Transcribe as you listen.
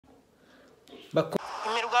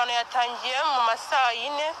Imirwano yatangiye mu masaa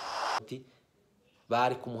 4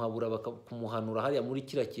 bari kumuhabura bakumuhanura hariya muri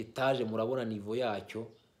kira etaje murabona nivo yacyo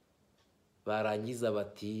barangiza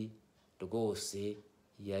bati rwose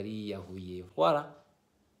yari yiyahuye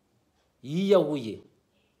yiyahuye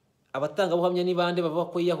abatanga buhamya ni bande bavuga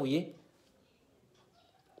ko yiyahuye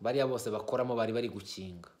bari bose bakoramo bari bari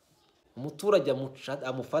gukinga umuturage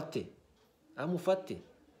amufate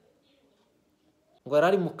ngo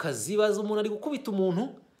arari mu kazi baza umuntu ari gukubita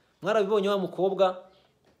umuntu mwarabibonye wa mukobwa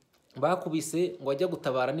bakubise ngo ajya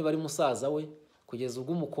gutabara niba ari musaza we kugeza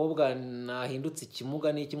ubwo umukobwa nahindutse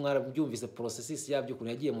ikimuga n'iki mwarabyumvise processes yabyo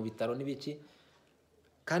kuntu yagiye mu bitaro n'ibiki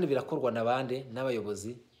kandi birakorwa nabande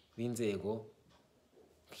n'abayobozi b'inzego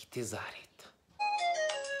bwite za leta.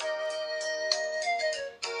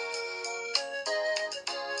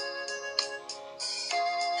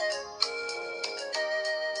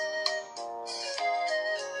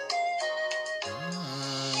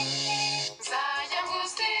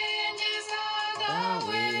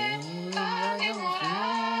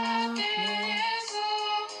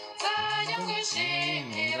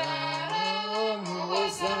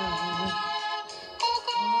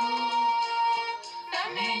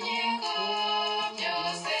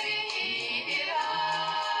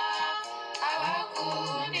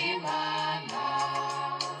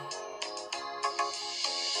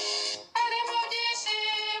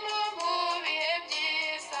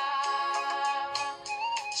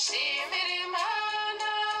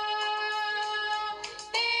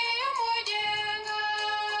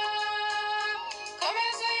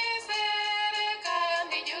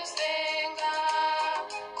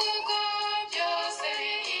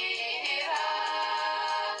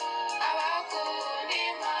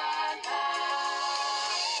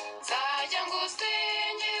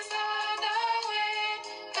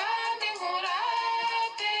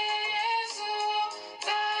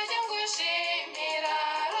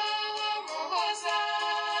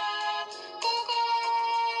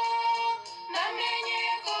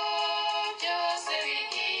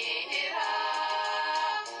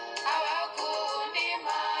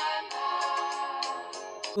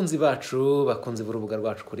 Bakunzi bacu bakunze urubuga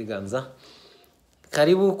rwacu kuri Ganza,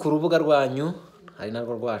 karibu ku rubuga rwanyu hari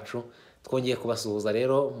narwo rwacu. Twongeye kubasuhuza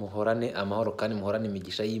rero, muhorane amahoro kandi muhorane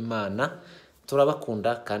imigisha y'Imana.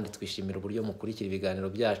 Turabakunda kandi twishimira uburyo mukurikira ibiganiro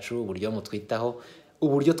byacu, uburyo mutwitaho,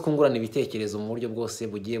 uburyo twungurana ibitekerezo mu buryo bwose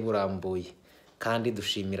bugiye burambuye. Kandi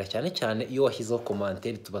dushimira cyane cyane iyo washyizeho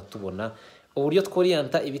commentaire tuba tubona uburyo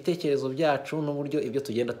tworienta ibitekerezo byacu n'uburyo ibyo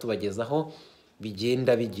tugenda tubagezaho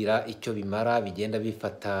bigenda bigira icyo bimara, bigenda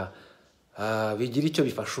bifata bigira icyo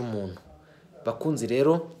bifasha umuntu. Bakunzi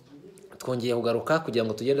rero, twongeye kugaruka kugira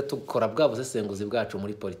ngo tugende tukora bwa busesenguzi bwacu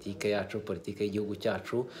muri politike yacu, politike y'igihugu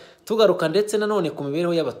cyacu, tugaruka ndetse nanone ku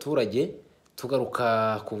mibereho y'abaturage,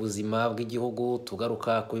 tugaruka ku buzima bw'igihugu,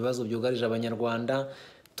 tugaruka ku bibazo byugarije abanyarwanda,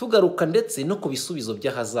 tugaruka ndetse no ku bisubizo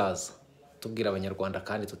by'ahazaza. Tubwira abanyarwanda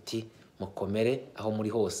kandi tuti mukomere aho muri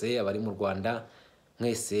hose, abari mu Rwanda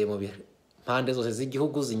mwese mu mpande zose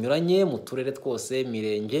z'igihugu zinyuranye, mu turere twose,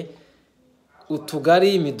 mirenge,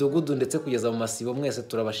 utugari, imidugudu ndetse kugeza mu masibo, mwese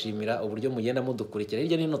turabashimira uburyo mugenda mudukurikira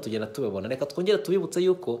hirya no tugenda tubabona. Reka twongere tubibutse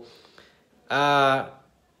yuko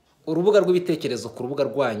urubuga rw'ibitekerezo ku rubuga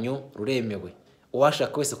rwanyu ruremewe.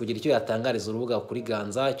 Uwashaka wese kugira icyo yatangariza urubuga kuri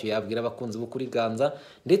Ganza, icyo yabwira abakunzi bo kuri Ganza,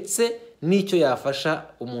 ndetse n'icyo yafasha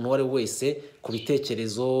umuntu wari wese ku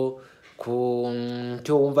bitekerezo, ku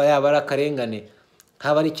cyo wumva yaba ari akarengane,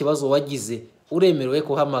 haba ari ikibazo wagize, uremerewe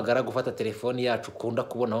kuhamagara, gufata telefoni yacu ukunda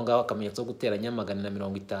kubona aho ngaho akamenyetso guteranya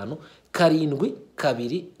 450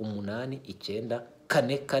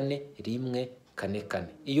 728944144.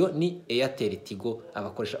 Iyo ni Airtel Tigo,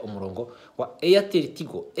 abakoresha umurongo wa Airtel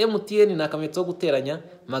Tigo. MTN na akamenyetso guteranya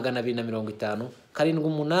 250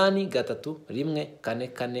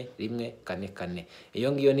 783144144.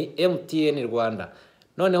 Iyo ngiyo ni MTN Rwanda.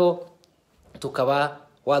 Noneho tukaba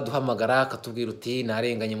waduhamagara akatubwira uti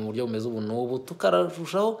narenganye mu buryo bumeze ubu n'ubu,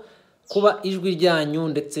 tukarushaho kuba ijwi ryanyu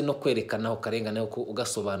ndetse no kwerekana aho karengane uko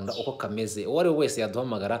ugasobanura uko kameze. Uwari wese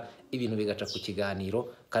yaduhamagara, ibintu bigaca ku kiganiro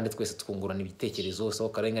kandi twese twungurana ibitekerezo, so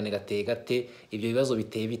karengane gateye gate, ibyo bibazo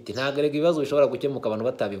biteye bite. Ntagarega ibibazo bishobora gukemuka abantu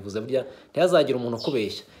batabivuze, burya ntihazagira umuntu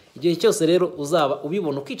kubeshya. Igihe cyose rero uzaba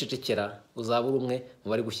ubibona ukicecekera, uzaba uri umwe mu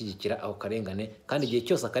bari gushyigikira aho karengane, kandi igihe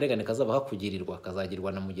cyose akarengane kazaba hakugirirwa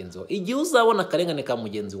kazagirwa na mugenzi wawe. Igihe uzabona akarengane ka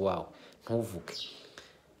mugenzi wawe ntuvuge.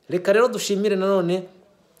 Reka rero dushimire nanone,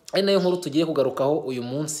 ari nayo nkuru tugiye kugarukaho uyu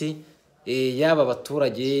munsi. Yaba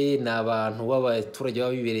abaturage n'abantu b'abaturage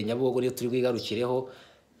babibereye Nyabugogo, niyo turi kwigarukireho.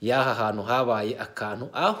 Yaha hantu habaye akantu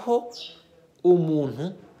aho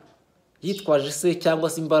umuntu yitwaje se cyangwa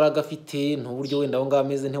se imbaraga afite n'uburyo wenda aho ngaho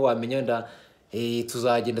ameze ntiwamenya wenda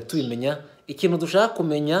tuzagenda tubimenya. Ikintu dushaka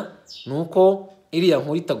kumenya ni uko iriya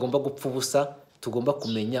nkuru itagomba gupfa ubusa. Tugomba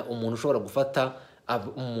kumenya umuntu ushobora gufata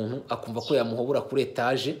umuntu akumva ko yamuhobora kuri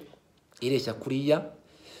etaje ireshya kuriya,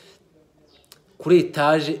 kuri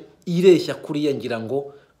etaje ireshya kuriya. Ngira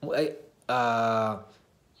ngo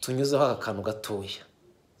tunyuzeho aka kantu gatoya.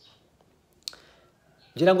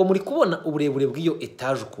 Ngira ngo muri kubona uburebure bw'iyo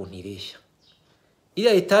etaje ukuntu ireshya.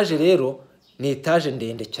 Iriya etaje rero ni etaje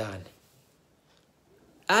ndende cyane,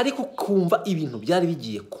 ariko kumva ibintu byari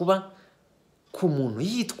bigiye kuba ku muntu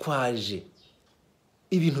yitwaje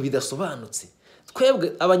ibintu bidasobanutse.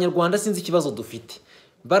 Twebwe abanyarwanda sinzi ikibazo dufite.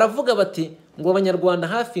 Baravuga bati ngo abanyarwanda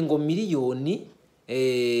hafi ngo miliyoni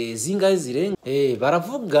zingahe zirenga.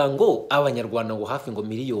 Baravuga ngo abanyarwanda ngo hafi ngo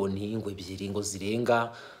miliyoni ngo 2 ngo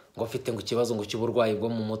zirenga, ngo afite ngo ikibazo ngo cy'uburwayi bwo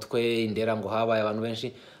mu mutwe, indera ngo habaye abantu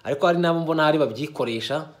benshi. Ariko hari nabo mbona hari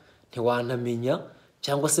babyikoresha ntiwanamenya,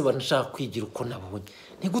 cyangwa se banashaka kwigira uko nabonye.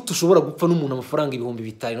 Ni gute ushobora gupfa n'umuntu amafaranga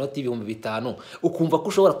 5,000 inoti 5,000 ukumva ko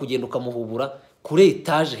ushobora kugenda ukamuhubura kuri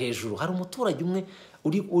etaje hejuru? Hari umuturage umwe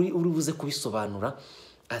uri buze kubisobanura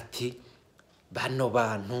ati bano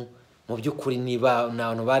bantu mu by'ukuri niba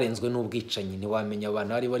abantu barenzwe n'ubwicanyi, ntiwamenya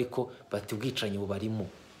abantu bari bariko bati ubwicanyi bubarimo.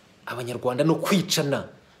 Abanyarwanda no kwicana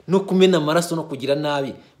no kumena amaraso no kugira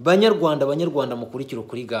nabi. Banyarwanda mukurikira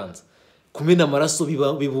kuri Ganza, kumena amaraso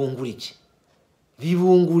bibungura iki?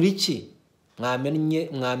 Bibungura iki?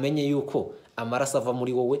 Mwamenye yuko amaraso ava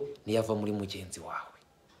muri wowe niyava muri mugenzi wawe.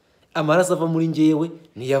 Amaraso ava muri ngewe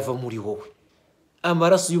niyava muri wowe.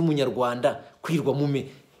 Amaraso y'umunyarwanda kwirwa mume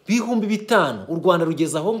 5,000 u Rwanda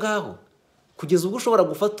rugeza aho ngaho, kugeza ubwo ushobora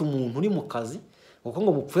gufata umuntu uri mu kazi kuko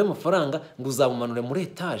ngo mupfuye amafaranga ngo uzamumanure muri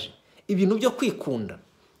etaje. Ibintu byo kwikunda.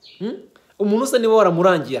 Umuntu usa niba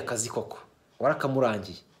waramurangiye akazi koko,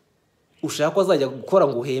 warakamurangiye, ushaka ko azajya gukora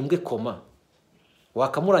ngo uhembwe koma,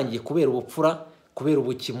 wakamurangiye kubera ubupfura, kubera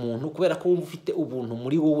ubukimuntu, kubera ko wumva ufite ubuntu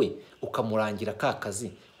muri wowe, ukamurangira ka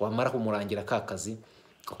kazi. Wamara kumurangira ka kazi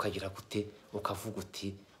ukagira gute, ukavuga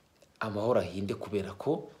uti amahoro ahinde kubera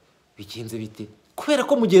ko bigenze bite, kubera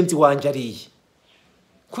ko mugenzi wanjye ariye,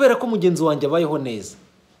 kubera ko mugenzi wanjye abayeho neza.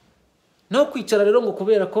 Naho kwicara rero ngo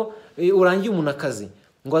kubera ko urangiye umuntu akazi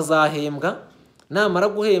ngo azahembwa, namara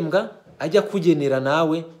guhembwa ajya kugenera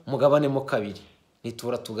nawe mugabanemo 2,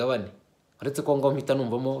 nitura tugabane. Uretse ko ngo mpita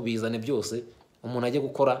numvamo bizane byose, umuntu ajye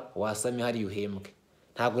gukora wasame hari uhembwe.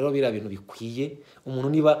 Ntabwo rero bira bintu bikwiye. Umuntu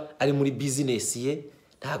niba ari muri business ye,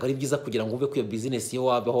 ntabwo ari byiza kugira ngo uve ku iyo business ye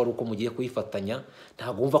wabaho ari uko mugiye kuyifatanya.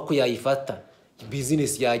 Ntabwo wumva ko yayifata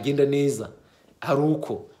business yagenda neza ari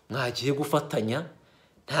uko mwagiye gufatanya.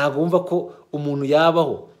 Ntabwo wumva ko umuntu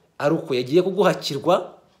yabaho ari uko yagiye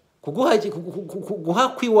kuguhakirwa,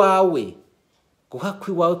 guhakwa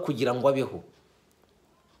iwawe kugira ngo abeho.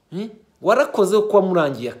 Warakoze uko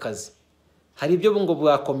wamurangiye akazi. Hari ibyo ngo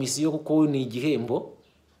bwa komisiyo kuko ni igihembo,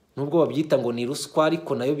 nubwo babyita ngo ni ruswa,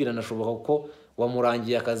 ariko nayo biranashoboka ko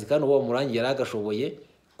wamurangiye akazi kandi uwo wamurangiye yaragashoboye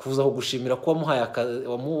kuza kugushimira ko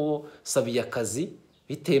wamusabiye akazi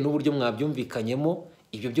bitewe n'uburyo mwabyumvikanyemo.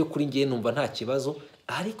 Ibyo byo kuri ngiye numva nta kibazo,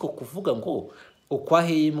 ariko kuvuga ngo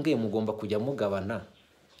ukwahembwe mugomba kujya mugabana.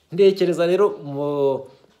 Ndekereza rero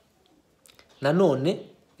nanone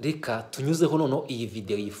reka tunyuzeho noneho iyi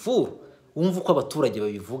video yifuru, wumva uko abaturage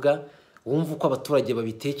babivuga, wumva uko abaturage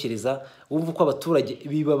babitekereza, wumva uko abaturage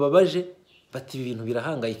bibababaje bati ibi bintu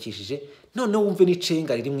birahangayikishije. None wumve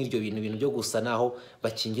n'icenga riri muri iryo bintu byo gusa naho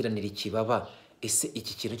bakingiranira ikibaba. Ese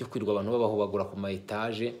iki kintu cyo kwirwa abantu babahubagura ku ma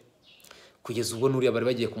etaje kugeza ubwo nuriya bari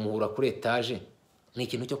bagiye kumuhura kuri etaje ni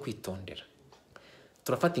ikintu cyo kwitondera.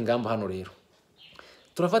 Turafata ingamba hano rero.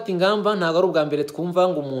 Turafata ingamba. Ntago ari ubwa mbere twumva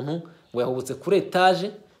ngo umuntu ngo yahubutse kuri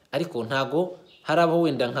etaje, ariko ntago harabaho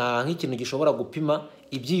wenda nk'ikintu gishobora gupima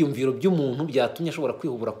ibyiyumviro by'umuntu byatumye ashobora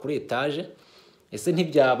kwihubura kuri etaje. Ese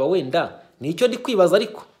ntibyaba wenda nicyo ndi kwibaza,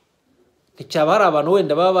 ariko nticyaba hari abantu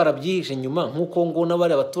wenda baba barabyihishe nyuma, nk'uko ngo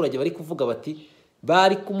n'abari abaturage bari kuvuga bati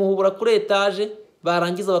bari kumuhubura kuri etaje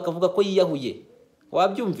barangiza bakavuga ko yiyahuye.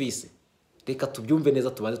 Wabyumvise? Reka tubyumve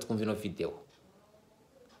neza, tubanze twumve ino video.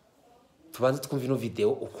 Tubanze twumve ino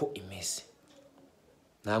video uko imeze,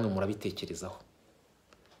 namwe murabitekerezaho.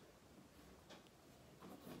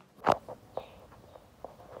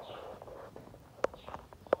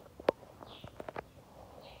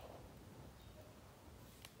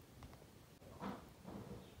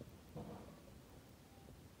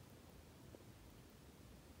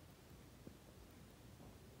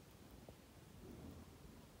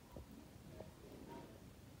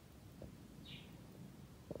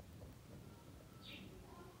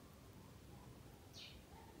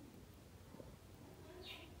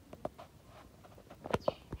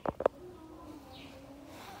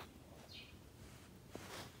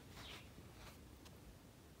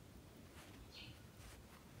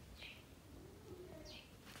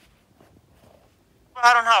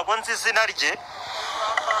 hano ntago nzi izina rye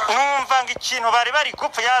numva ngo ikintu bari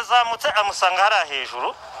gupfa yazamutse amusanga hariya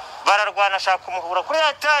hejuru bararwana ashaka kumuhura kuri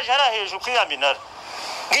etaje hariya hejuru kuri ya minara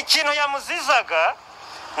ikintu yamuzizaga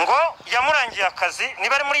ngo yamurangiye akazi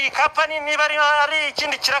niba ari muri iyi kampani niba ari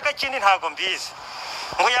ikindi kiraka kindi ntago mbizi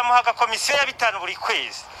ngo yamuhaga komisiyo ya 5 buri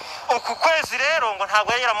kwezi uku kwezi rero ngo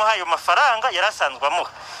ntago yaramuhaye amafaranga yarasanzwe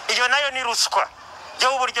amuha iyo nayo ni ruswa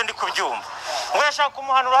byo uburyo ndi kubyumva ngo yashaka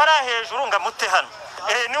kumuhanura hariya hejuru ngo amute hano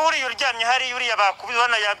ni uri uryamye hari yuriya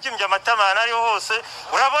bakubibona yabyimbye amatamana ariho hose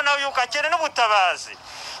urabona yuko akene n'ubutabazi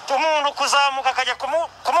umuntu kuzamuka akajya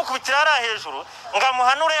kumukubitira hariya hejuru ngo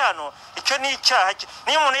amuhanure hano icyo ni icyaha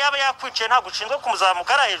niyo umuntu yaba yakwiciye nta gucindwa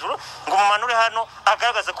kumuzamuka hariya hejuru ngo umumanure hano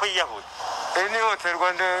agaragaze ko yiyahuye ni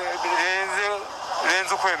hoterwa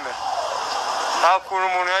renze ukwemera nta kuntu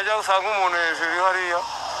umuntu yajya usanga umuntu hejuru hariya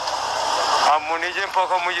amunige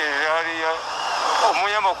mpaka amugejeje hariya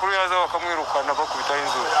umunyamakuru yaza bakamwirukana bakubitaho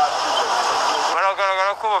inzuri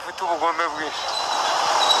baragaragara ko bafite ubugombe bwinshi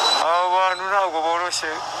aba bantu ntabwo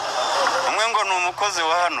boroshye umwe ngo ni umukozi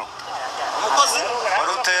wa hano umukozi wa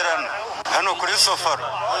ruterana hano kuri sofaro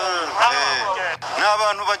ni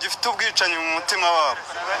abantu bagifite ubwicanyi mu mutima wabo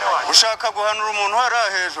ushaka guhanura umuntu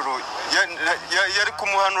hariya hejuru yari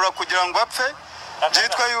kumuhanura kugira ngo apfe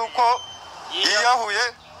byitwa yuko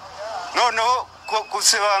yiyahuye noneho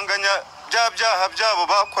gusibanganya bya byaha byabo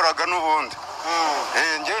bakoraga n'ubundi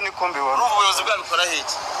njyewe niko mbibona ubuyobozi bwabikora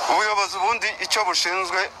hiki ubuyobozi ubundi icyo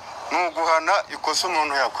bushinzwe ni uguhana ikosa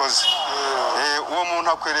umuntu yakoze uwo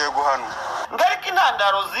muntu akwiriye guhanwa ngarika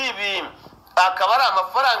intandaro z'ibi akaba ari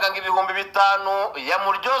amafaranga ngo 5,000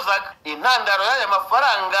 yamuryozaga intandaro y'aya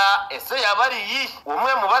mafaranga ese yaba ari iyi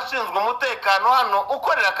umwe mu bashinzwe umutekano hano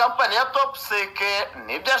ukorera kampani ya Top Sec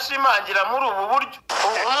nibyo ashimangira muri ubu buryo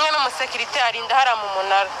umwe n'umusekirite arinda hara mu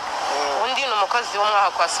munara undi ni umukozi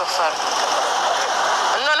w'umwaha kwa Sofara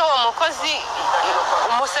noneho uwo mukozi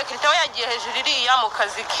umusekirite we yagiye hejuru iriya mu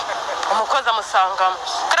kazi ke umukozi amusangamo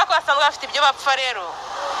kubera ko basanzwe bafite ibyo bapfa rero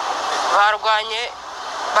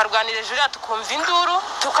barwanira hejuru tukumva induru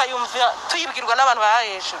tukayumva tuyibwirwa n'abantu bari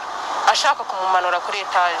hejuru ashaka kumumanura kuri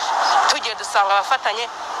etaje tugiye dusanga abafatanye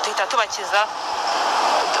tuhita tubakiza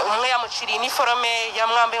umwe yamuciriye iniforome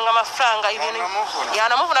yamwambaye amafaranga ibintu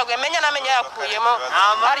yanamuvunaguye namenye yakuyemo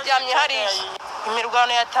aryamye hariya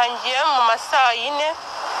imirwano yatangiye mu masaa 4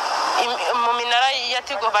 mu minara ya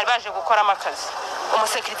Tigo bari baje gukoramo akazi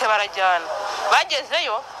umusekirite barajyana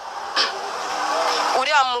bagezeyo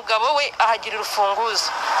uriya mugabo we ahagira urufunguzo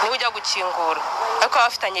niwe ujya gukingura ariko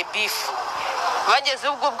bafitanye bifu bageze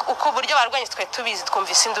uko buryo barwanye twe tubizi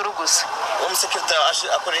twumvise induru gusa umusekirite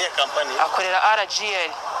akorera kampani akorera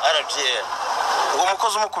RGL uwo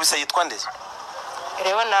mukozi umukubise yitwa nde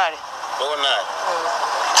Leonard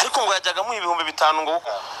ariko ngo yajyaga mu 5,000 ngo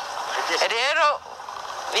rero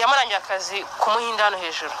yamurangiye akazi kumuhinda hano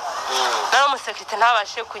hejuru naho umusekirite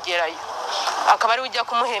ntabashe kugerayo akaba ari ujya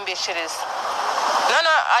kumuhembeshereza none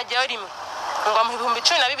ajyayo rimwe ngo amuha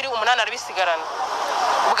 12,000 umunani arabisigarana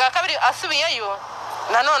ubwa kabiri asubiyeyo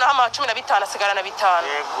nanone hama 15 asigarana 5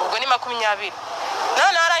 ubwo ni 20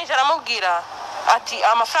 none arangije aramubwira ati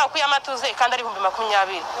amafaranga kuyamatuze kandi ari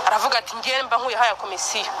 20,000 aravuga ati ngiye mba nkuye haya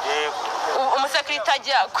komisiyo umusekirite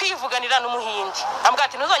ajya kwivuganira n'umuhindi ambwa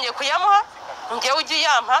ati ntuzongeye kuyamuha ngiye ugiye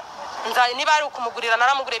yampa niba ari ukumugurira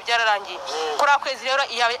naramugure byararangiye kuri akwezi rero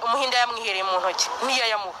umuhinde yamwihereye mu ntoki niyo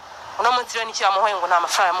yamuha uno munsi rero n'iki yamuhoye ngo nta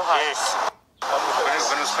mafaranga yamuhaye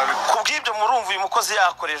kubw'ibyo murumva uyu mukozi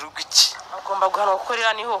yakorejwe iki agomba guhanwa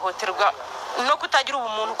gukorera n'ihohoterwa no kutagira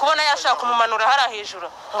ubumuntu kubona yashaka kumumanura hariya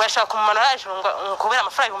hejuru ngo yashaka kumumanura hejuru ngo kubera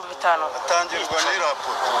amafaranga 5,000 atangirwa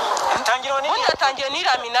n'iraporo ubundi yatangiye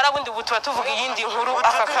n'iraminara bundi ubu tuba tuvuga iyindi nkuru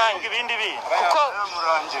aka kanya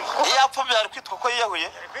kuko yapfa byari kwitwa ko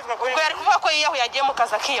yiyahuye ubwo yari kuvuga ko yiyahuye agiye mu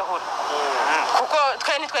kazi akiyahura kuko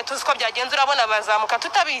twe nitwe tuzi ko byagenze urabona bazamuka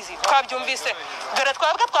tutabizi twabyumvise dore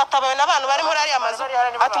twabwe twatabawe n'abantu bari muri ariya mazu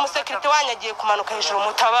ati umusekirite wanyagiye kumanuka hejuru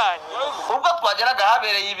mutabare ubwo twageraga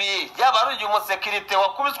habereye ibi yaba ari uyu musekirite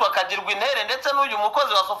wakubiswa akagirwa intere ndetse n'uyu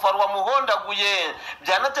mukozi wa Sofara wamuhondaguye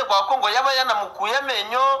byanategwa ko ngo yaba yanamukuye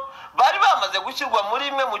amenyo bari bamaze gushyirwa muri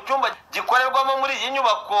imwe mu cyumba gikorerwamo muri iyi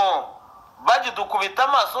nyubako bagidukubita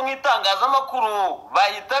amaso nk'itangazamakuru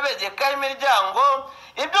bahita begekaho imiryango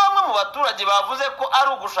ibyo bamwe mu baturage bavuze ko ari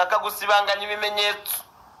ugushaka gusibanganya ibimenyetso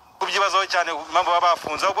kubyibazaho cyane mpamvu baba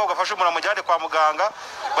bafunze ahubwo bafashe umuntu amujyane kwa muganga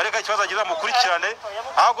bareka ikibazo agize bamukurikirane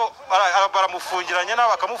ahubwo baramufungiranye nabo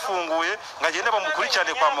bakamufunguye ngo agende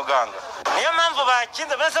bamukurikirane kwa muganga niyo mpamvu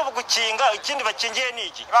bakinze bese gukinga ikindi bakingiye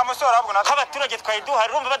niki bamusora ahubwo natwe abaturage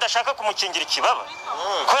twayiduhari urumva badashaka kumukingira ikibaba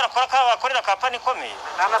kubera ko bakorera kampani ikomeye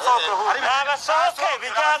n'abasohoke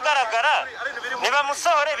bijagaragara niba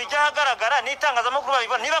musohore bijya hagaragara n'itangazamakuru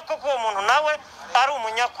babibona niba koko uwo muntu nawe ari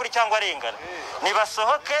umunyakuri cyangwa arengana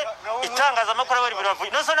nibasohoke itangazamakuru bari biravuye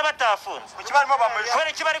nose n'abatafunze kubera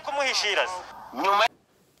iki bari kumuhishira nyuma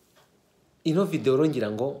ino video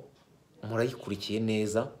rongira ngo murayikurikiye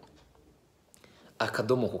neza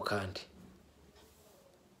akadomo ku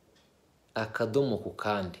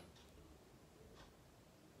kandi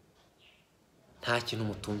nta kintu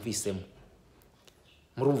mutumvisemo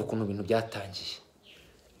murumva ukuntu ibintu byatangiye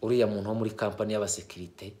uriya muntu wo muri kampani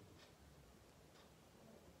y'abasekirite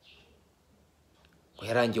ngo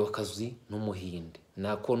yarangiwe akazi n'umuhinde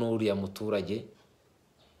nako n'uriya muturage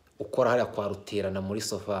ukora hariya kwa ruterana muri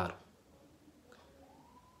sofaro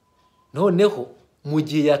noneho mu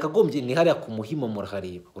gihe yakagombye ni hariya ku muhima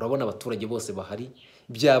murahareba urabona abaturage bose bahari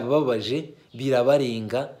byababaje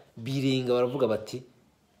birabarenga baravuga bati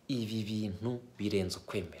ibi bintu birenze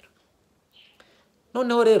ukwemera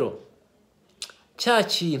noneho rero cya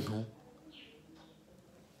kintu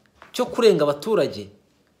cyo kurenga abaturage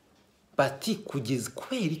bati kugeza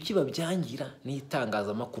kwera iki babyangira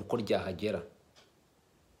n'itangazamakuru ko ryahagera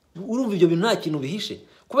urumva ibyo bintu nta kintu bihishe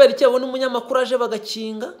kubera iki abona umunyamakuru aje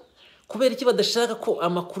bagakinga kubera iki badashaka ko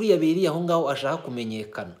amakuru yabereye aho ngaho ashaka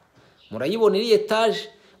kumenyekana murayibona iri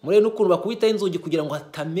etaje murebe n'ukuntu bakubitaho inzugi kugira ngo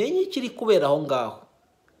hatamenye ikiri kubera aho ngaho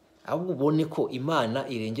ahubwo ubone ko Imana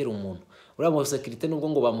irengera umuntu uriya mu sekirite nubwo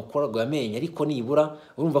ngo bamukoraga amenye ariko nibura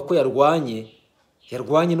urumva ko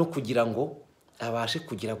yarwanye no kugira ngo abashe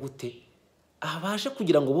kugira gute abashe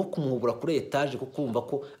kugira ngo bo kumuhubura kuri etaje kuko urumva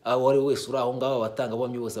ko abo ari wese uri aho ngaho abatanga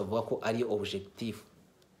bombi bose bavuga ko ari objectif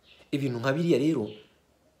ibintu nka biriya rero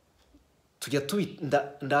tujya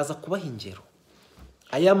ndaza kubaha ingero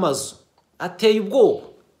aya mazu ateye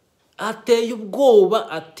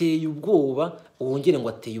ubwoba wongere ngo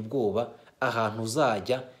ateye ubwoba ahantu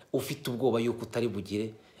uzajya ufite ubwoba yuko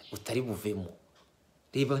utari buvemo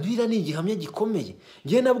reba biriya ni igihamya gikomeye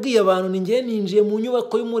ngiye nabwiye abantu ninjiye mu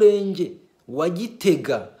nyubako y'umurenge wa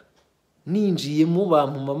Gitega ninjiyemo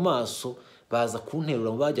bampuma amaso baza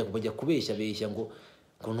kunterura bajya kubeshya ngo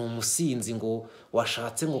ni umusinzi ngo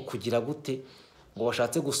washatse ngo kugira gute ngo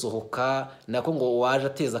washatse gusohoka nako ngo waje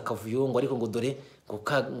ateza akavuyo ngo ariko ngo dore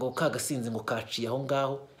ngo kagasinzi ngo kaciye aho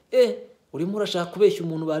ngaho urimo urashaka kubeshya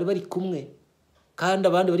umuntu bari kumwe kandi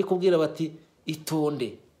abandi bari kubwira bati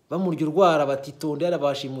itonde bamurya urwara bati itonde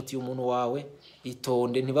yarabashimutiye umuntu wawe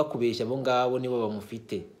itonde ntibakubeshya abo ngabo nibo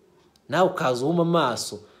bamufite nawe ukaza uhuma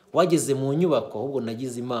amaso wageze mu nyubako ahubwo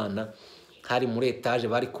nagize Imana hari muri etaje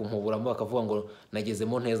bari kumpuburamo bakavuga ngo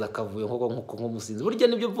nagezemo nteza akavuyo nk'umusinzi burya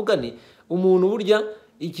nibyo mvuga ni umuntu burya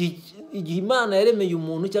igihe Imana yaremeye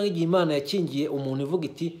umuntu cyangwa igihe Imana yakingiye umuntu ivuga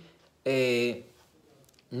iti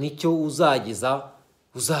nicyo uzageza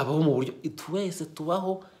uzabaho mu buryo twese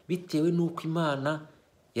tubaho bitewe n'uko Imana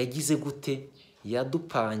yagize gute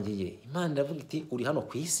yadupangiye Imana iravuga iti uri hano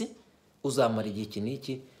ku isi uzamara igihe iki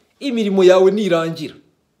n'iki imirimo yawe nirangira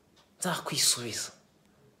nzakwisubiza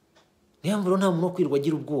niyo mpamvu nta muntu wo kwirwa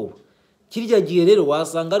agira ubwoba kirya gihe rero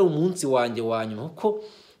wasanga ari umunsi wanjye wa nyuma kuko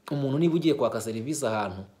umuntu niba ugiye kwaka serivisi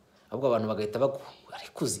ahantu ahubwo abantu bagahita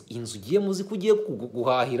ariko inzu ugiye muzi ko ugiye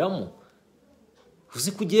guhahiramo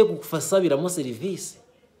uzi ko ugiye gufasabiramo serivisi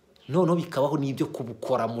noneho bikabaho n'ibyo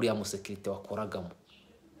kubukora muri ya musekirite wakoragamo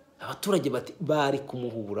abaturage bari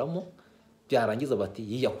kumuhuburamo byarangiza bati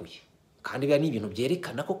yiyahuye kandi biba ni ibintu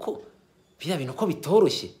byerekana koko biriya bintu ko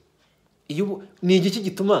bitoroshye ni igiki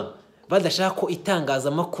gituma badashaka ko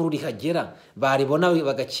itangazamakuru rihagera baribona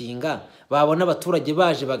bagakinga babona abaturage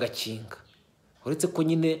baje bagakinga uretse ko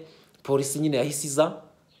nyine polisi nyine yahise iza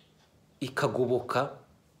ikagoboka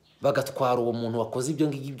bagatwara uwo muntu wakoze ibyo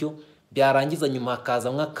ngibyo byarangiza nyuma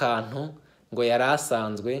hakazamwo akantu ngo yari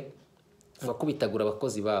asanzwe ngo kubitagura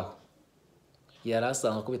abakozi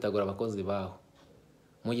baho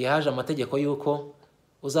mu gihe haje amategeko y'uko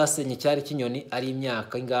uzasenya icyari cy'inyoni ari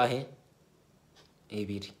imyaka ingahe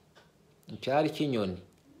 2 icyari cy'inyoni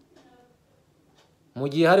mu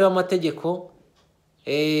gihe hariho amategeko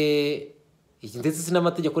ndetse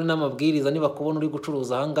n'amategeko n'amabwiriza niba kubona uri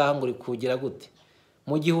gucuruza aha ngaha ngo uri kugira gute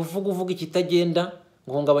mu gihe uvuga ikitagenda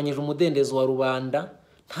ngo uhungabanyije umudendezo wa rubanda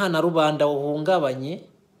nta na rubanda uhungabanye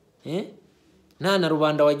nta na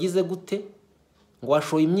rubanda wagize gute ngo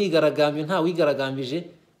washoye imyigaragambyo nta wigaragambije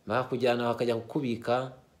bakujyana bakajya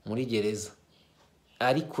kukubika muri gereza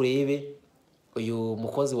ariko urebe uyu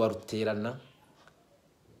mukozi wa ruterana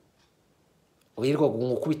wirirwa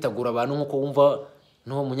gukubitagura abantu nk'uko wumva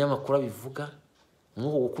n'uwo munyamakuru abivuga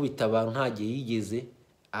nk'uko gukubita abantu nta gihe yigeze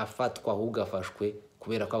afatwa ahubwo afashwe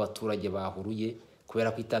kubera ko abaturage bahuruye kubera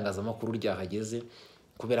ko itangazamakuru ryahageze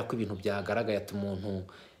kubera ko ibintu byagaragaye ati umuntu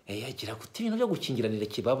yagira gute ibintu byo gukingiranira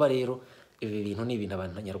kibaba rero ibi bintu ni ibintu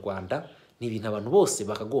abanyarwanda, ni ibintu abantu bose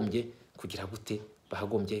bakagombye kugira gute,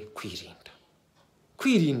 bakagombye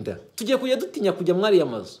kwirinda. Tugiye kujya dutinya kujya mwari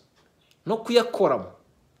amazu no kuyakoramo.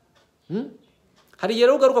 Hari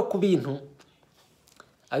rero ugaruka ku bintu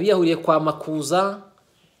abiyahuriye kwa Makuza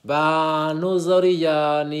banoza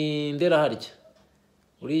uriya ni ndera harya,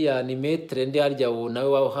 uriya ni metre ndi harya nawe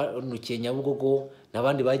wahanukiye Nyabugogo,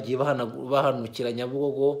 nabandi bagiye bahanukira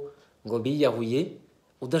Nyabugogo ngo biyahuye,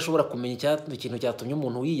 udashobora kumenya ikintu cyatumye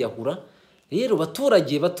umuntu wiyahura. Rero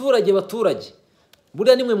baturage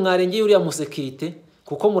buriya nimwe mwarengeye uriya musekirite,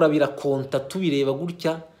 kuko murabira konta tubireba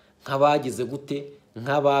gutya nk'abagize gute,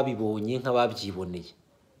 nk'ababibonye, nk'ababyiboneye,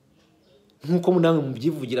 nk'uko namwe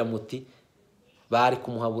mubyivugira muti bari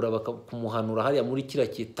kumuhabura bakumuhanura hariya muri kira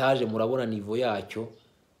etaje, murabona nivo yacyo,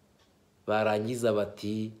 barangiza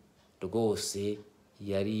bati rwose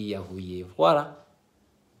yariyahuye. Voilà,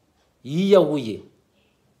 yiyahuye.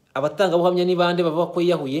 Abatanga buhamya ni bande bavuga ko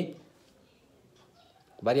yiyahuye?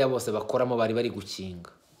 Bariya bose bakoramo bari bari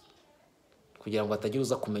gukinga kugira ngo atagira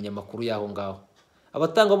uza kumenya amakuru yaho ngaho.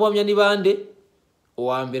 Abatanga buhamya ni bande?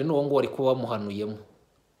 Uwa mbere n'uwo ngo wari kuba bamuhanuyemo.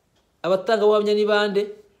 Abatanga buhamya ni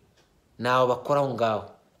bande? Naho bakora aho ngaho.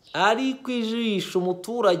 Ari kwijisha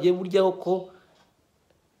umuturage buryaho ko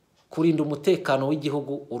kurinda umutekano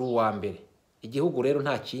w'igihugu uri uwa mbere. Igihugu rero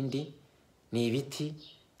nta kindi ni ibiti.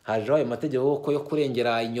 Hajeho ayo mategeko yo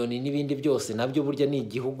kurengera inyoni n'ibindi byose, nabyo burya ni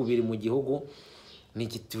igihugu, biri mu gihugu. Ni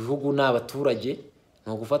igihugu n'abaturage,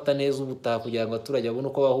 no gufata neza ubutaka kugira ngo abaturage babone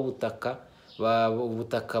uko baho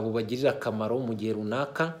ubutaka bubagirira akamaro mu gihe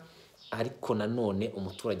runaka. Ariko nanone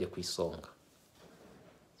umuturage ku isonga,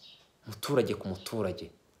 umuturage ku muturage.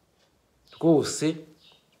 Rwose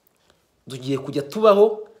tugiye kujya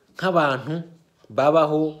tubaho nk'abantu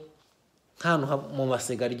babaho nk'ahantu mu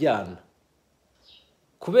masegaryana,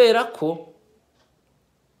 kubera ko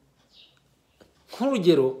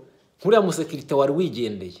nk'urugero nk'uriya musekirite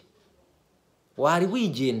wari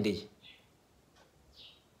wigendeye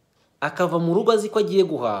akava mu rugo azi ko agiye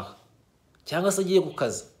guhaha cyangwa se agiye ku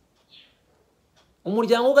kazi,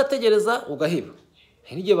 umuryango ugategereza ugaheba.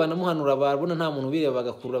 N'igihe banamuhanura babona nta muntu ubireba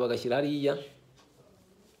bagakurura bagashyira hariya,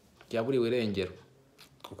 byaburiwe irengero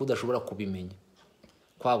kuko udashobora kubimenya.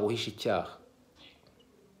 Kwaguhisha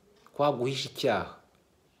icyaha,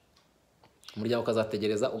 umuryango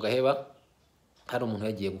ukazategereza ugaheba hari umuntu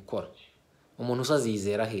yagiye gukora. Umuntu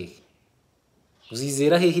uzazizera hehe?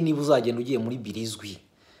 Uzizera hehe niba uzagenda ugiye muri birizwi?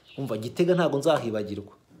 Umva Gitega ntago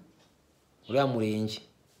nzahibagirwa, uriya murenge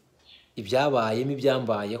ibyabayemo,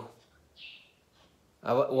 ibyambayeho,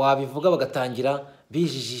 wabivuga bagatangira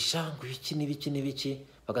bijijisha ngo iki n'ibiki,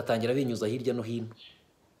 bagatangira binyuza hirya no hino.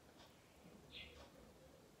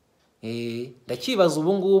 Ndakibaza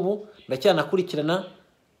ubu ngubu, ndacyanakurikirana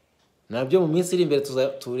nabyo. Mu minsi iri imbere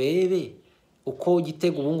turebe uko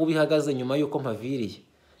Gitega ubu ngubu ihagaze nyuma y'uko mpaviriye.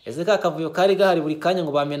 Ese ka kavuyo kari gahari buri kanya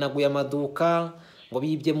ngo bamenaguye amaduka, ngo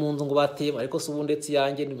bibye mu nzu, ngo bateye, ariko se ubu ndetse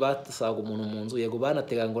yanjye ntibatasaga umuntu mu nzu. Yego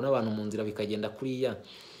banatega ngo n'abantu mu nzira bikagenda kuriya.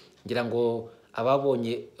 Ngira ngo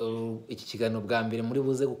ababonye iki kiganiro bwa mbere muri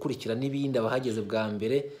buze gukurikira n'ibindi abahageze bwa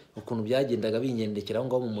mbere ukuntu byagendaga bingendekera aho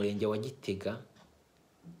ngaho mu murenge wa Gitega,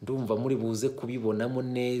 ndumva muri buze kubibonamo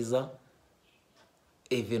neza.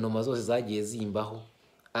 Evenoma zose zagiye zimbaho,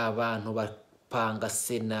 abantu bapanga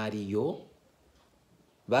senariyo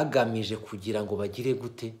bagamije kugira ngo bagire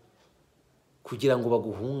gute, kugira ngo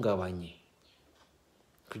baguhungabanye.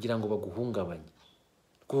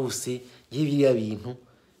 Rwose y'ibiriya bintu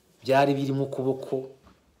byari birimo ukuboko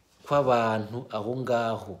kw'abantu aho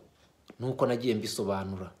ngaho, nuko nagiye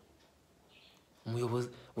mbisobanura. Umuyobozi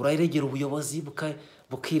uraregera ubuyobozi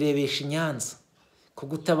bukirebesha Nyanza,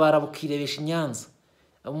 kugutabara bukirebesha Nyanza.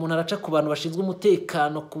 Umuntu araca ku bantu bashinzwe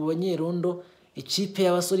umutekano, ku banyerondo, ikipe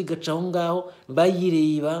y'abasore igaca aho ngaho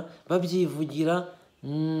bayireba babyivugira,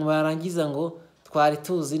 barangiza ngo twari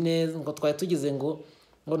tuzi neza, ngo twari tugize ngo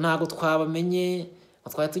ntago twabamenye, ngo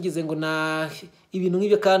twari tugize ngo na ibintu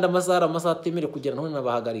nk'ibyo, kandi amasaha atemere kugira none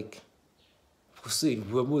nabahagarike. Gusa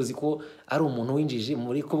muzi ko ari umuntu winjije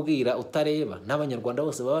muri kubwira utareba, n'abanyarwanda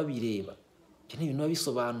bose baba bireba. Ibyo ni ibintu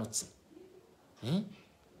bisobanutse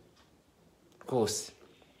rwose.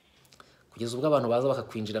 Kugeza ubwo abantu baza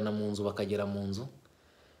bakakwinjirana mu nzu, bakagera mu nzu.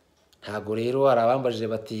 Ntago rero hari abambajije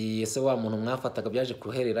bati ese wa muntu mwafataga byaje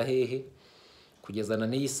kuherera hehe? Kugeza na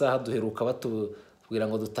n'iyi saha duheruka batubwira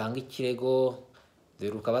ngo dutange ikirego,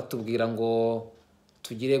 duheruka batubwira ngo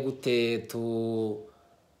tugire gute,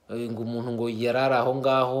 ngo umuntu ngo yarara aho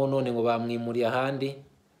ngaho none ngo bamwimuriye ahandi.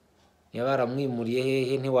 Niba baramwimuriye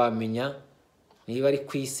hehe ntiwamenya, niba ari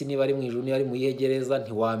ku isi, niba ari mu ijuru, niba ari mu iyegereza,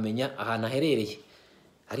 ntiwamenya ahantu aherereye.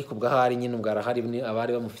 Ariko ubwo ahari nyine ubwo arahari,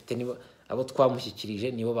 abari bamufite abo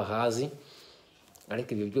twamushyikirije nibo bahazi,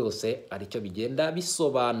 ariko ibyo byose aricyo bigenda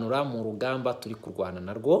bisobanura mu rugamba turi kurwana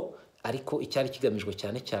narwo. Ariko icyari kigamijwe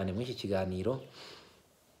cyane cyane muri iki kiganiro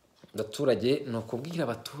abaturage, ni ukubwira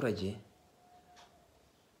abaturage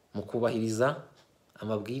mu kubahiriza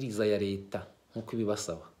amabwiriza ya leta nk'uko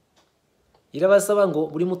ibibasaba. Irabasaba ngo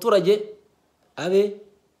buri muturage abe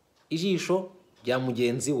ijisho rya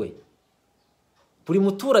mugenzi we, buri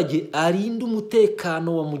muturage arinde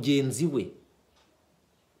umutekano wa mugenzi we,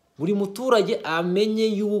 buri muturage amenye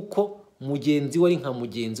yuko mugenzi we ari nka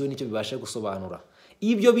mugenzi we. Nicyo bibasha gusobanura.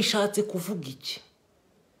 Ibyo bishatse kuvuga iki?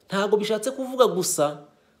 Ntago bishatse kuvuga gusa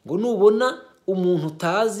ngo nubona umuntu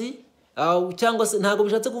utazi, cyangwa se ntago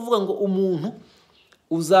bishatse kuvuga ngo umuntu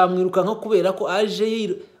uzamwiruka nko kubera ko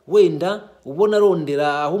aje wenda ubona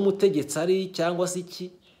arondera aho umutegetsi ari cyangwa se iki,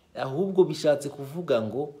 ahubwo bishatse kuvuga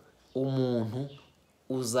ngo umuntu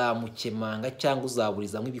uzamukemanga cyangwa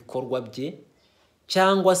uzaburizamo ibikorwa bye,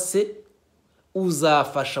 cyangwa se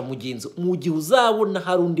uzafasha mugenzi mu gihe uzabona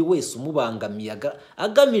hari undi wese umubangamiye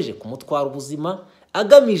agamije kumutwara ubuzima,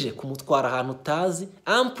 agamije kumutwara ahantu utazi,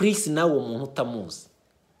 ampurisi nawe uwo muntu utamuzi.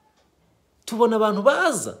 Tubona abantu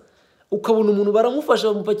baza ukabona umuntu baramufasha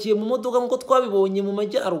bamupakiye mu modoka nk'uko twabibonye mu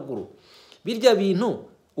majyaruguru. Birya bintu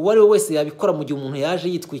uwo ari we wese yabikora mu gihe umuntu yaje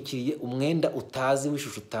yitwikiriye umwenda utazi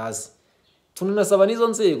w'ishusho utazi. Tunanasaba n'izo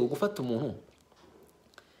nzego gufata umuntu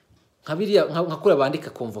nka kuri bandika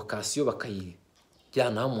convocation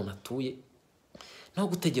bakayijyana aho umuntu atuye, naho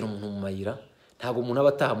gutegera umuntu mu mayira. Ntabwo umuntu aba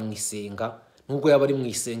ataha mu isenga, nubwo yaba ari mu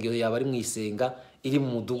isenga, yaba ari mu isenga iri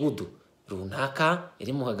mu mudugudu runaka,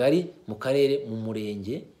 iri mu kagari, mu karere, mu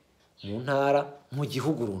murenge, mu ntara, mu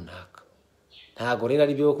gihugu runaka. Ntabwo rero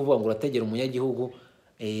ari byo kuvuga ngo urategera umunyagihugu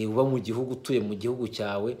uba mu gihugu, utuye mu gihugu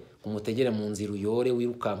cyawe, umutegere mu nzira uyore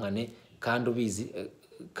wirukankane kandi ubizi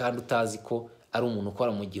kandi utazi ko ari umuntu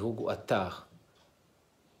ukora mu gihugu ataha.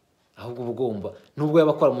 Ahubwo ugomba, nubwo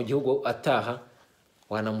yaba akora mu gihugu ataha,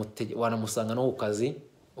 wanamusanga no ku kazi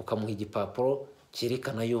ukamuha igipapuro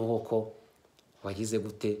cyerekana yuko wagize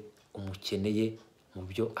gute umukeneye mu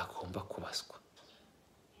byo agomba kubazwa.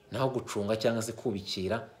 Naho gucunga cyangwa se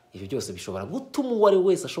kubikira, ibyo byose bishobora gutuma uwo ari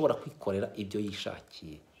wese ashobora kwikorera ibyo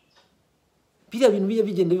yishakiye. Biriya bintu bijya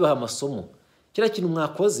bigenda bibaha amasomo. Kira kintu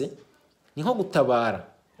mwakoze ni nko gutabara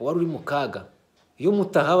uwari uri mu kaga. Iyo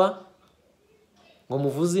mutahaba ngo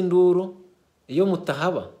muvuze induru, iyo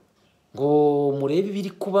mutahaba ngo murebe ibiri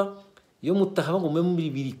kuba, iyo mutahaba ngo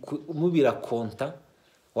mubira konta,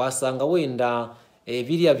 wasanga wenda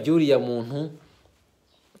biriya byuriya muntu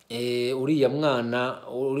uriya mwana,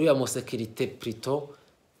 uriya musekirite plito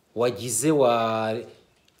wagize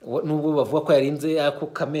nubwo bavuga ko yarinze ako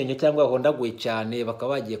kamenyo cyangwa yahondaguye cyane,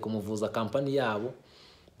 bakaba bagiye kumuvuza kampani yabo,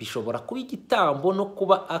 bishobora kuba igitambo no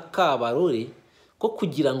kuba akabarore ko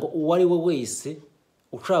kugira ngo uwo ari we wese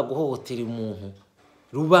ushaka guhohotera umuntu,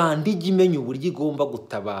 rubanda ijya imenya uburyo igomba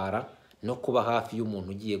gutabara no kuba hafi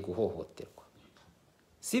y'umuntu ugiye guhohoterwa.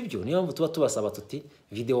 Sibyo? Niyo mpamvu tuba tubasaba tuti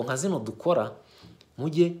video nka zino dukora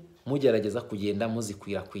mujye mugerageza kugenda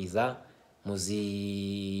muzikwirakwiza,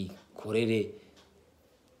 muzikorere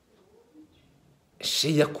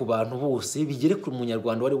sheya ku bantu bose, bigere ku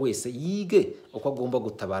munyarwanda wari wese yige uko agomba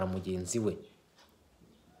gutabara mugenzi we.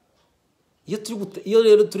 Iyo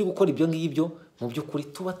rero turi gukora ibyo ngibyo, mu by'ukuri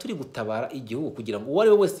tuba turi gutabara igihugu, kugira ngo uwo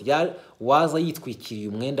ari we wese waza yitwikiriye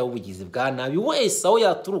umwenda w'ubugizi bwa nabi wese aho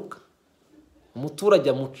yaturuka, umuturage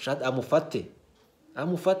amufate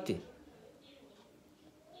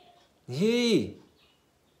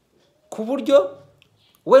ku buryo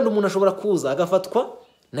wenda umuntu ashobora kuza agafatwa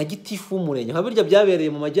na gitifu w'umurenge, nka birya byabereye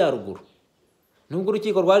mu majyaruguru. Nubwo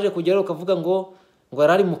urukiko rwaje kugeraho ukavuga ngo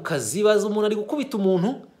yarari mu kazi, baza umuntu ari gukubita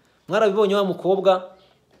umuntu. Mwarabibonye wa mukobwa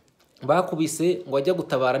bakubise ngo ajya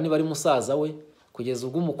gutabara niba ari musaza we, kugeza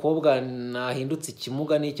ubwo umukobwa nahindutse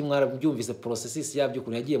ikimuga n'iki, mwarabyumvise processes yabyo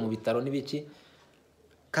ukuntu yagiye mu bitaro n'ibiki.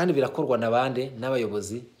 Kandi birakorwa n'abande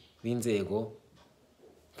n'abayobozi b'inzego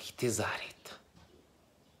bwite za leta.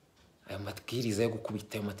 Ayo mabwiriza yo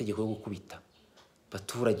gukubita, ayo mategeko yo gukubita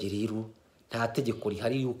baturage, rero nta tegeko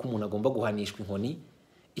rihari yuko umuntu agomba guhanishwa inkoni.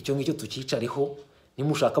 Icyo ngicyo tukicareho,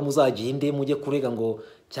 nimushaka muzagende mujye kurega ngo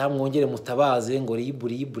cyangwa mwongere mutabaze ngo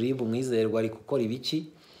ribu mwizerwa ari gukora ibiki,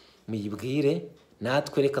 muyibwire.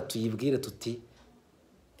 Natwe reka tuyibwire tuti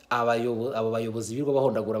abo bayobozi birwa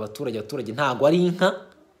bahondagura abaturage ntago ari inka,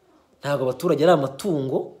 ntago abaturage ari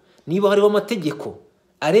amatungo. Niba hariho amategeko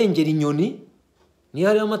arengera inyoni, niba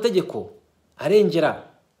hariho amategeko arengera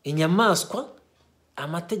inyamaswa,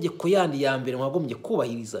 amategeko yandi ya mbere mwagombye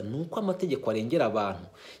kubahiriza nuko amategeko arengera abantu,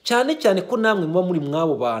 cyane ko namwe muba muri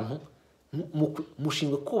mwabo bantu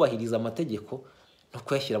mushinzwe kubahiriza amategeko no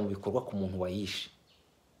kuyashyira mu bikorwa ku muntu wayishe.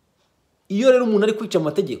 Iyo rero umuntu ari kwica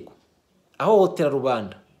amategeko ahohotera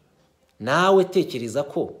rubanda, nawe tekereza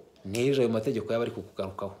ko n'ejo ayo mategeko yaba ari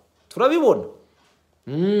kukugarukaho. Turabibona.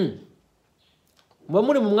 Muba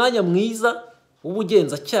muri mu mwanya mwiza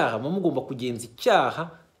w'ubugenzacyaha, muba mugomba kugenza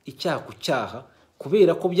icyaha ku cyaha,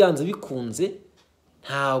 kubera ko byanze bikunze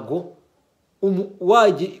ntago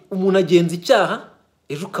umuntu agenza icyaha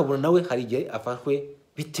ejo ukabona nawe hari igihe afashwe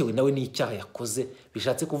bitewe nawe n'icyaha yakoze.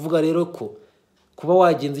 Bishatse kuvuga rero ko kuba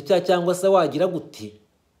wagenza icyaha cyangwa se wagira gute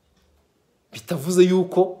bitavuze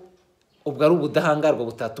yuko ubwo ari ubudahangarwa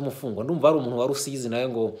butatuma ufungwa. Ndumva hari umuntu wari usizi nawe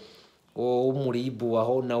ngo w'umuribu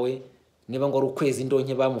aho nawe niba ngo ari ukwezi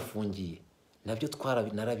indonke bamufungiye, nabyo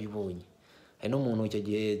narabibonye. Hari n'umuntu icyo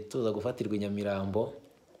gihe tuza gufatirwa i Nyamirambo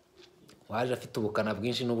waje afite ubukana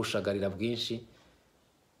bwinshi n'ubushagarira bwinshi,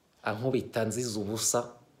 ankubita nziza ubusa,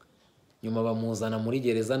 nyuma bamuzana muri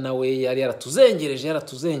gereza, nawe yari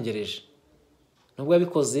yaratuzengereje. Nubwo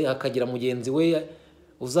yabikoze hakagira mugenzi we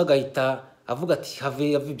uza agahita avuga ati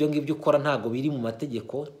have ibyo ngibyo ukora ntago biri mu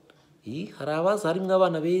mategeko. Hari harimo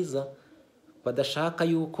abana beza badashaka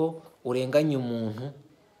yuko urenganya umuntu,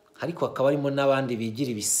 ariko hakaba harimo n'abandi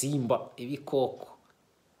bigira ibisimba, ibikoko,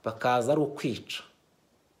 bakaza ari ukwica,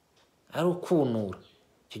 ari ukunura.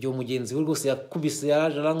 Icyo gihe umugenzi we rwose yakubise,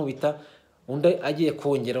 yaraje arankubita, undi agiye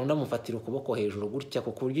kongera, undi amufatira ukuboko hejuru gutya,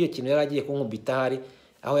 kuko uburyo ikintu yari agiye kunkubita hari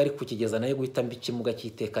aho yari kukigeza nayo guhita mbikimuga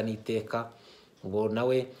cyiteka n'iteka. Ngo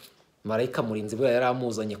nawe marayika murinzi buriya yari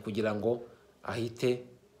amuzanye kugira ngo ahite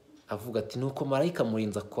avuga ati nuko marayika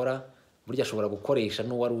murinzi akora, burya ashobora gukoresha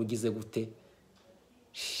n'uwari ugize gute,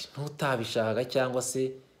 ntutabishaka cyangwa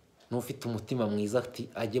se n'ufite umutima mwiza, ati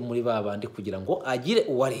ajye muri babandi kugira ngo agire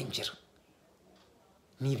uwarengera.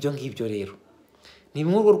 Nibyo ngibyo rero, ni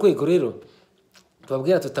muri urwo rwego rero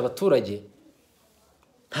tubabwira tuti abaturage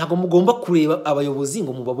ntabwo mugomba kureba abayobozi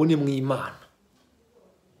ngo mubabone mu Imana.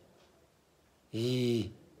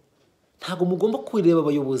 Ntabwo mugomba kureba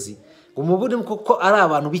abayobozi ngo mubone ko ari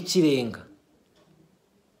abantu b'ikirenga.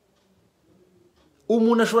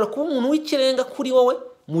 Umuntu ashobora kuba umuntu w'ikirenga kuri wowe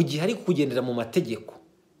mu gihe ari kugendera mu mategeko,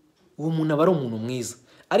 uwo muntu aba ari umuntu mwiza,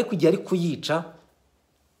 ariko igihe ari kuyica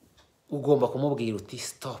ugomba kumubwira uti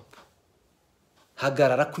stop,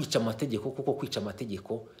 hagarara kwica amategeko, kuko kwica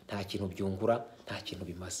amategeko nta kintu byungura, nta kintu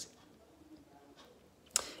bimaze.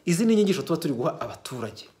 Izi ni inyigisho tuba turi guha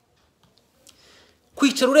abaturage.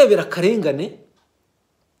 Kwicara urebera akarengane,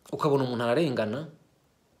 ukabona umuntu ararengana,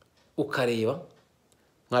 ukareba,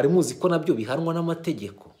 mwari muzi ko nabyo bihanwa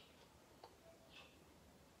n'amategeko.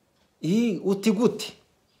 Uti gute?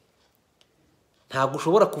 Ntabwo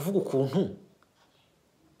ushobora kuvuga ukuntu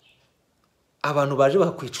abantu baje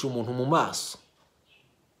bakakwicira umuntu mu maso.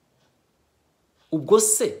 Ubwo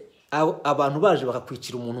se abantu baje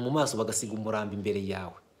bakakwicira umuntu mu maso bagasiga umurambi imbere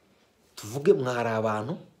yawe, tuvuge mwari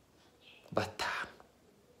abantu 5,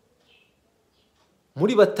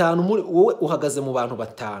 muri 5 wowe uhagaze mu bantu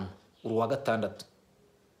 5, uri uwa 6.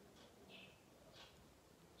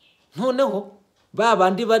 Noneho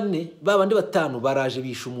babandi 4, babandi 5 baraje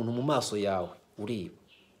bisha umuntu mu maso yawe, ureba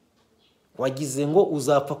wagize ngo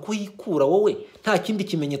uzapfa kuyikura wowe, nta kindi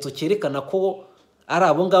kimenyetso cyerekana ko ari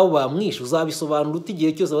abo ngabo bamwishe. Uzabisobanura uti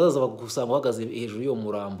igihe cyose bazaza bagusanga uhagaze hejuru y'uwo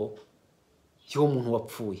murambo y'uwo muntu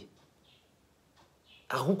wapfuye.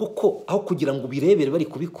 Ahubwo ko aho kugira ngo birebere bari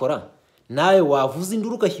kubikora, nawe wavuze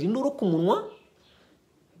induru, ugashyira induru ku munwa,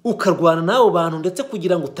 ukarwana n'abo bantu, ndetse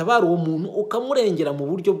kugira ngo utabare uwo muntu ukamurengera mu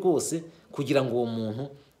buryo bwose, kugira ngo uwo muntu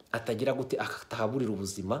atagira gute atahaburira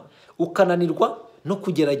ubuzima, ukananirwa no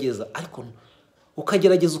kugerageza, ariko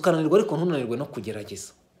ukagerageza ukananirwa, ariko ntunanirwe no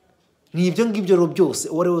kugerageza. Ni ibyo ngibyo rero byose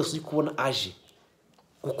uwo ari wese uri kubona aje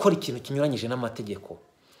gukora ikintu kinyuranyije n'amategeko,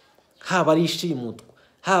 haba ari ishimutwa,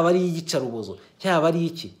 haba ari iyicarubozo, haba ari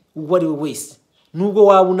iki, uwo ari we wese, nubwo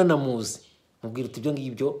waba unanamuzi, mubwira uti ibyo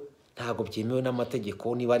ngibyo ntabwo byemewe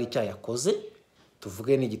n'amategeko. Niba ari icyaha yakoze,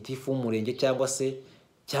 tuvuge ni igitifu w'umurenge cyangwa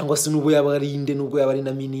se nubwo yaba ari inde, nubwo yaba ari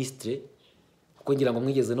na ministre, kuko ngira ngo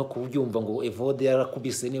mwigeze no kubyumva ngo Evode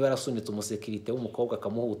yarakubise, niba yarasunitse umusekirite w'umukobwa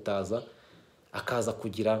akamuhutaza, akaza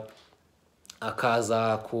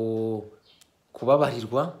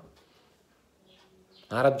kubabarirwa,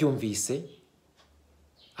 mwarabyumvise,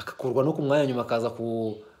 akakurwa no ku mwanya nyuma akaza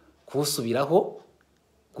kuwusubiraho.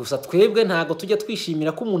 Gusa twebwe ntabwo tujya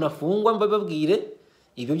twishimira ko umuntu afungwa, mbababwire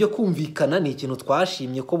ibyo byo kumvikana ni ikintu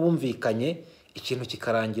twashimye ko bumvikanye, ikintu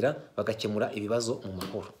kikarangira bagakemura ibibazo mu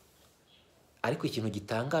mahoro. Ariko ikintu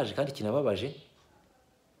gitangaje kandi kinababaje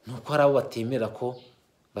ni uko hari abo batemera ko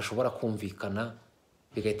bashobora kumvikana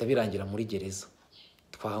bigahita birangira muri gereza.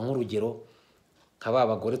 Twaha nk'urugero nka ba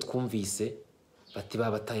bagore twumvise bati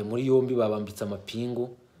babataye muri yombi babambitse amapingu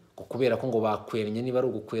ngo kubera ko ngo bakwenye niba ari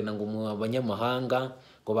ugukwena ngo mu abanyamahanga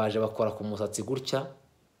ngo baje bakora ku musatsi gutya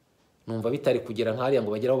numva bitari kugera nk'ariya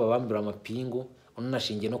ngo bageraho babambira amapingu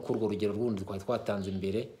unashingiye no kurwo rugero rwundi twari twatanze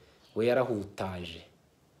imbere we yarahutaje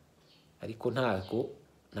ariko nta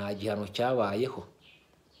gihano cyabayeho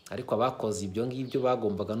ariko abakoze ibyo ngibyo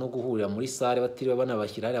bagombaga no guhurira muri sare batiriwe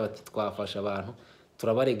banabashyira hariya bati twafasha abantu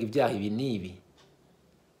turabarega ibyaha ibi n'ibi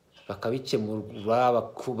bakabikemura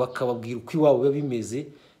bakababwira uko iwabo biba bimeze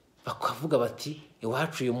bakavuga bati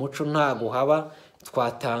iwacu uyu muco ntago haba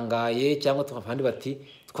twatangaye cyangwa abandi bati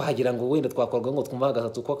twagira ngo wenda twakorwa ngo twumva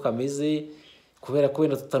agasatsi uko kameze kubera ko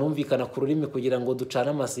wenda tutanumvikana ku rurimi kugira ngo ducane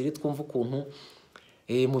amasiri twumve ukuntu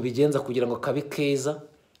mu bigenza kugira ngo kabe keza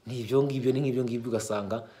n'ibyo ngibyo n'ibyo ngibyo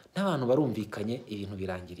ugasanga n'abantu barumvikanye ibintu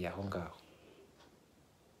birangiriye aho ngaho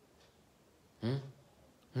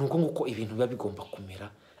nuko nguko ibintu biba bigomba kumera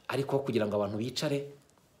ariko kugira ngo abantu bicare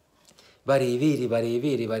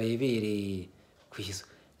barebere kwiza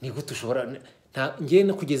ni gute ushobora ngiye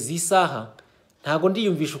no kugeza isaha ntago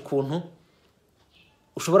ndiyumvisha ukuntu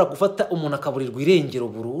ushobora gufata umuntu akaburirwa irengero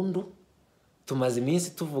burundu tumaze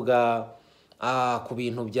iminsi tuvuga ku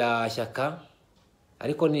bintu bya Shyaka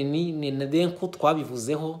ariko ni nadenko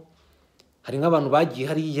twabivuzeho hari nk'abantu bagiye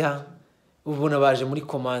hariya ubona baje muri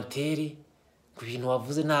commentaire ku bintu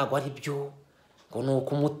wavuze ntago ari byo ngo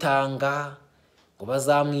nuko umutanga ngo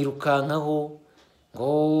bazamwirukankaho ngo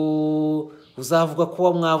uzavuga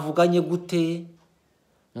ko mwavuganye gute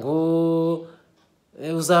ngo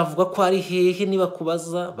uzavuga ko ari hehe niba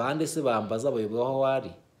kubaza bande se bambaza abayobozi aho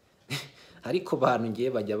wari ariko bantu ngiye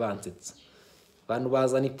bajya bansetsa abantu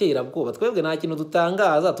bazana iterabwoba twebwe nta kintu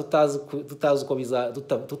dutangaza tutazi uko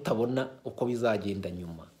tutabona uko bizagenda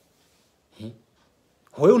nyuma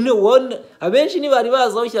hoye unebona abenshi nibari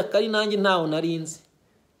bazaho Shyaka ari nanjye ntawo narinzi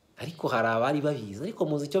ariko hari abari babiza ariko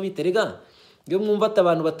muzi icyo biterega iyo mwumva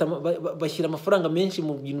abantu bashyira amafaranga menshi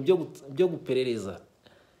mu bintu byo guperereza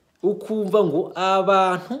ukumva ngo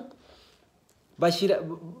abantu bashyira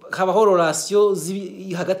habaho relation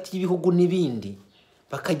hagati y'ibihugu n'ibindi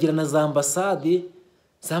bakagira na za ambasade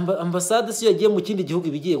si yagiye mu kindi gihugu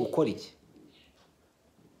ibigiye gukora iki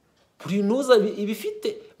buri nuza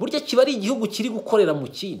ibifite burya kiba ari igihugu kiri gukorera mu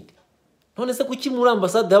kindi none se kuki muri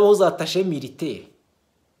ambasade habaho za attaché militaire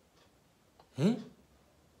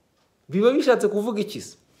biba bishatse kuvuga iki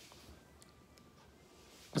se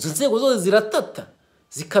izo nzego zose ziratata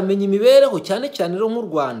zikamenya imibereho cyane cyane rero nk'u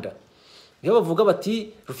Rwanda iyo bavuga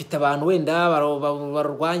bati rufite abantu wenda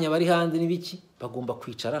barurwanya bari hanze n'ibiki bagomba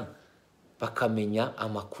kwicara bakamenya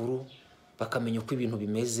amakuru bakamenya uko ibintu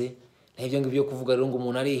bimeze n'ibyo ngibyo kuvuga rero ngo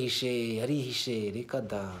umuntu arihishe reka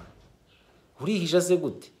da urihisha se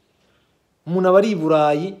gute umuntu aba ari i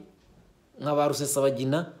Burayi nka ba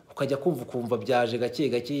Rusesabagina ukajya kumva byaje gake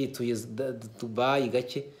yituye Dubai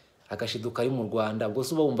gake agashiduka ari mu Rwanda ubwo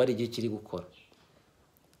se uba wumva ari igihe kiri gukora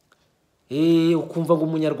ukumva ngo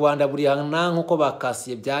umunyarwanda buri hana nkuko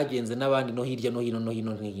bakasiye byagenze n'abandi no hirya no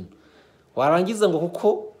hino warangiza ngo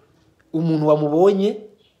kuko umuntu wamubonye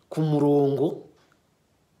ku murongo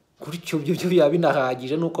gutyo byo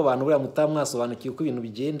yabinahagije nuko abantu buri mutamwasobanukiye uko ibintu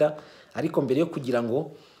bigenda ariko mbere yo kugira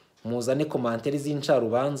ngo muzane commentaire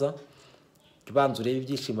z'incarubanza tubanze urebe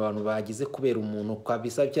ibyishimo abantu bagize kubera umuntu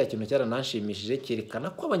kwabisa cya kintu cyaranashimishije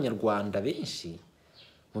cyerekana ko abanyarwanda benshi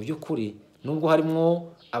mu by'ukuri nubwo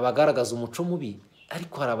harimo abagaragaza umuco mubi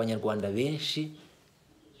ariko hari abanyarwanda benshi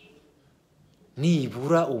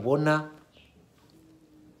nibura ubona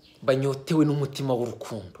banyotewe n'umutima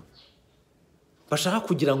w'urukundo bashaka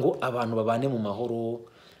kugira ngo abantu babane mu mahoro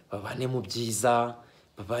babane mu byiza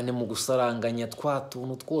babane mu gusaranganya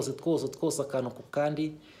tuntu twose akantu ku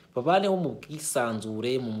kandi babaneho mu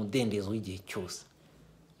bwisanzure mu mudendezo w'igihe cyose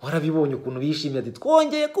warabibonye ukuntu bishimye ati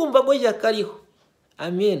twongeye kumva ngo Shyaka ariho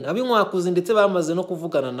amen abinkwakuze ndetse bamaze no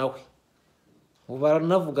kuvugana nawe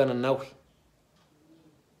baranavugana nawe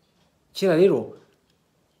kera rero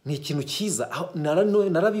ni ikintu cyiza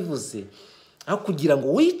narabivuze aho kugira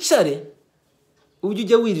ngo wicare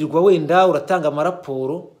ujye wirirwa wenda uratanga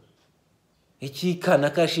amaraporo iki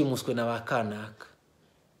kanaka yashimuswe na bakanaka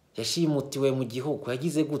yashimutiwe mu gihugu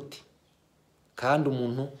yagize gute kandi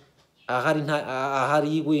umuntu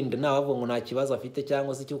ahari wenda nabavuga ngo nta kibazo afite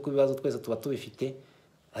cyangwa se cyuko ibibazo twese tuba tubifite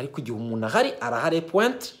ariko igihe umuntu arahari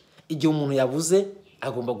point igihe umuntu yabuze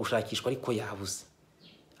agomba gushakishwa ariko yabuze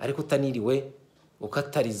ariko utaniriwe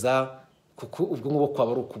ukatariza kuko ubwo ngubo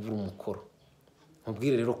kwaba ari ukubura umukoro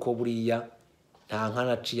mubwire rero ko buriya nta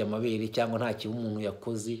nkanaciye amabere cyangwa nta kiba umuntu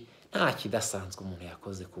yakoze nta kidasanzwe umuntu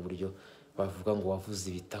yakoze ku buryo bavuga ngo wavuze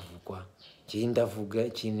ibitavugwa. Njye ndavuga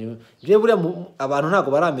ikintu bye buriya abantu ntago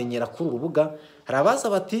baramenyera kuri urubuga. Hari abaza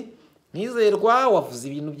bati Nizerwa wavuze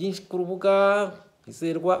ibintu byinshi ku rubuga,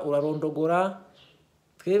 Nizerwa urarondogora.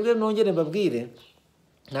 Twebwe nongere mbabwire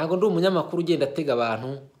ntago ndi umunyamakuru ugenda atega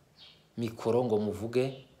abantu mikoro ngo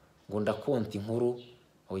muvuge ngo ndakonta inkuru.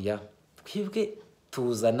 Oya, twebwe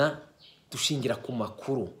tuzana dushingira ku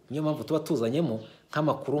makuru. Niyo mpamvu tuba tuzanyemo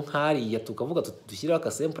nk'amakuru nk'ariya tukavuga dushyiraho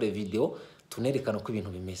akasemple video tunerekana uko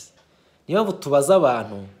ibintu bimeze. Niyo mpamvu tubaza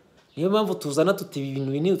abantu, niyo mpamvu tuzana tuti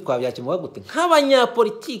ibintu binini twabyakemuka gute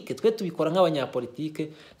nk'abanyapolitike. Twe tubikora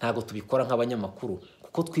nk'abanyapolitike, ntago tubikora nk'abanyamakuru,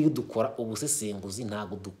 kuko twiye dukora ubusesenguzi,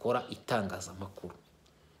 ntago dukora itangazamakuru.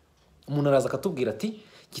 Umuntu araza akatubwira ati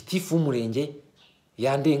gitifu w'umurenge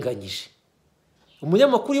yandenganyije.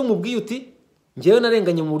 Umunyamakuru yumubwiye uti ngewe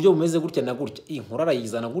narenganye mu buryo bumeze gutya na gutya, iyi nkuru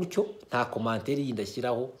arayizana gutyo, nta commentaire yindi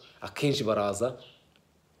ashyiraho. Akenshi baraza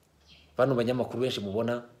bano banyamakuru benshi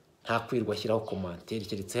mubona nta kwirwa ashyiraho commentaire,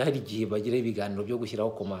 keretse hari igihe bagira ibiganiro byo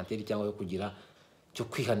gushyiraho commentaire cyangwa yo kugira cyo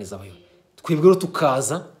kwihaniza abayobozi. Twebwe rero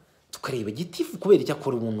tukaza tukareba gitifu kubera icyo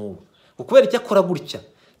akora umuntu, kubera icyo akora gutya,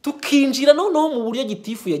 tukinjira noneho mu buryo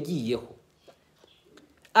gitifu yagiyeho.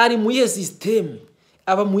 Ari mu yihe system,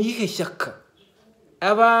 aba mu yihe shyaka,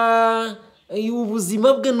 aba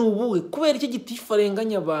ubuzima bwe nubuhe, kubera icyo gitifu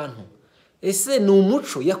arenganya abantu. Ese ni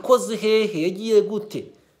umuco yakoze hehe, yagiye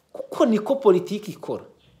gute? Kuko niko politiki ikora.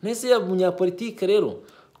 Nese ya munyapolitike rero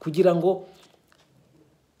kugira ngo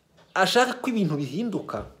ashaka ko ibintu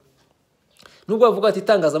bihinduka, nubwo bavuga ati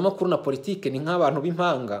itangazamakuru na politike ni nk'abantu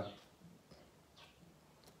b'impanga,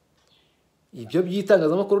 ibyo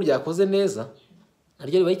by'itangazamakuru ryakoze neza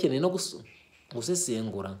naryo riba rikeneye no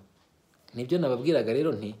gusesengura. Nibyo nababwiraga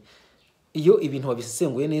rero nti iyo ibintu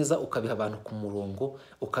wabisesenguye neza ukabiha abantu ku murongo,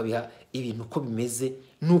 ukabiha ibintu uko bimeze,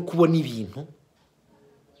 nuko ubona ibintu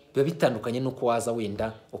biba bitandukanye nuko waza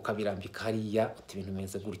wenda ukabirambika hariya uti ibintu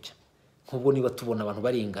bimeze gutya. Nk'ubwo niba tubona abantu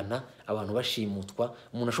barengana, abantu bashimutwa,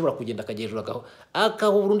 umuntu ashobora kugenda akagejura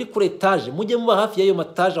akahubura undi kuri etaje, mujye muba hafi y'ayo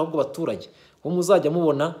mataje ahubwo baturage bo muzajya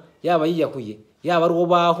mubona yaba yiyahuye yaba ari uwo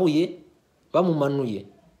bahuye bamumanuye,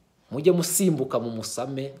 mujye musimbuka mu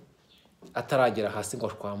musame ataragera hasi ngo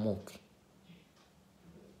ashwamuke.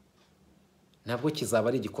 Nabwo kizaba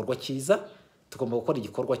ari igikorwa cyiza. Tugomba gukora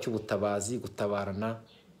igikorwa cy'ubutabazi, gutabarana,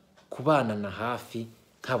 kubanana hafi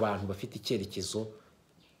nk'abantu bafite icyerekezo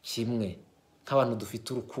kimwe, nk'abantu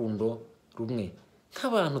dufite urukundo rumwe,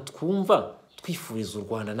 nk'abantu twumva twifuriza u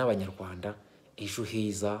Rwanda n'Abanyarwanda ejo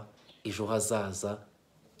heza, ejo hazaza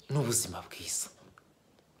n'ubuzima bwiza.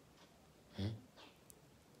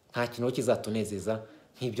 Nta kintu kizatunezeza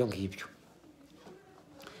nk'ibyo ngibyo.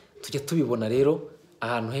 Tujye tubibona rero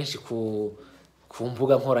ahantu henshi ku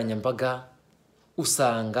mbuga nkoranyambaga,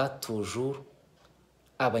 usanga toujours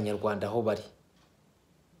Abanyarwanda aho bari.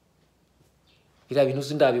 Biriya bintu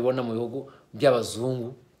sindabibona mu bihugu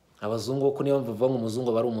by'abazungu. Abazungu ko niyo mvuga ngo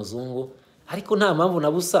umuzungu bari umuzungu, ariko nta mpamvu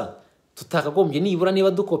na busa tutakagombye nibura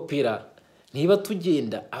niba dukopera, niba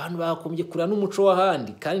tugenda abantu bakombye kurana n'umuco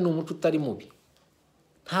w'ahandi, kandi n'umuco utari mubi.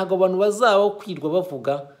 Ntago abantu bazaba kwirwa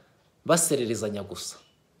bavuga basererezanya gusa.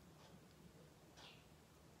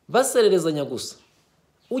 Basererezanya gusa.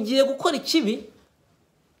 Ugiye gukora ikibi,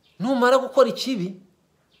 numara gukora ikibi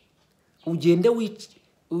ugende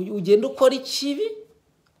ukora ikibi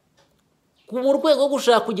mu rwego rwo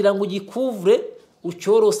gushaka kugira ngo ugikuvure,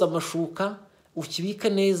 ucyorose amashuka, ukibika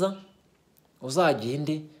neza.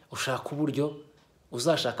 Uzagende ushaka uburyo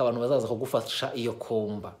uzashaka abantu bazaza kugufasha iyo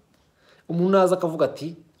komba. Umuntu aza akavuga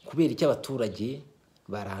ati kubera iki abaturage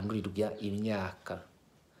barandurirwa imyaka,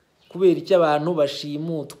 kubera iki abantu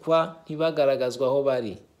bashimutwa ntibagaragazwa aho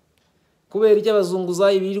bari, kubera iki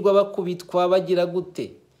abazunguzayi birirwa bakubitwa bagira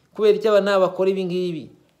gute, kubera iki abana bakora ibi ngibi.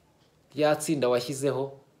 Ryatsinda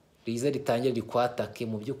washyizeho rize ritangira rikwatake,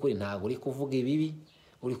 mu by'ukuri ntago uri kuvuga ibibi,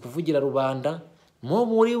 uri kuvugira rubanda.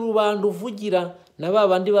 Muri rubanda uvugira na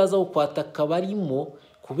babandi baza gukwataka barimo,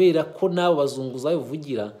 kubera ko nabo bazunguzayi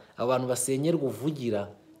uvugira, abantu basenyerwa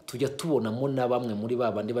uvugira, tujya tubonamo na bamwe muri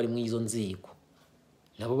babandi bari mu izo nzego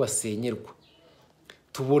nabo basenyerwa.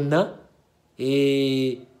 Tubona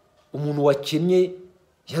umuntu wakennye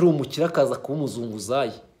yari umukire akaza kuba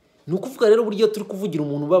umuzunguzayi. Ni ukuvuga rero buryo turi kuvugira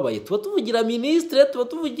umuntu ubabaye, tuba tuvugira ministre, tuba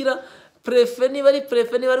tuvugira prefe, niba ari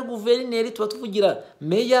prefe, niba ari guverineri, tuba tuvugira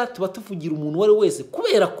meya, tuba tuvugira umuntu wari wese,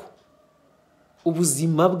 kubera ko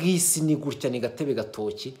ubuzima bw'isi ni gutya, ni gatebe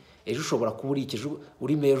gatoki. Ejo ushobora kuba uri ikije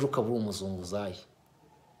uri mejo ukabura umuzunguzayi,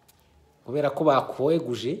 kubera ko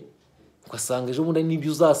bakoeguje, ugasanga ejo bundi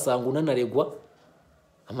n'ibyo uzasanga unanaregwa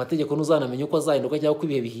amategeko ntuzanamenye uko azahinduka cyangwa uko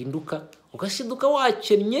ibihe bihinduka, ugashiduka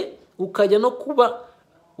wakennye ukajya no kuba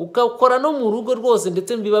ukakora no mu rugo rwose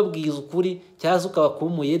ndetse mbibabwiza ukuri cyangwa ukaba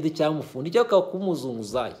kuba umuyede cyangwa umufundi cyangwa ukaba kuba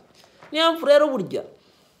umuzunguzayi. Niyo mpamvu rero burya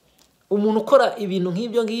umuntu ukora ibintu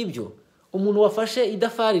nk'ibyo ngibyo, umuntu wafashe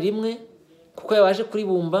idafari rimwe kuko yabaje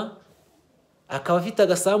kuribumba akaba afite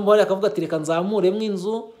agasambu hari akavuga ati reka nzamuremo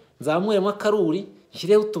inzu, nzamuremo akaruri,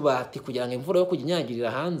 nshyireho utubati kugira ngo imvura yo kujya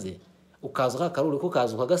inyagirira hanze, ukaza ka karuri ko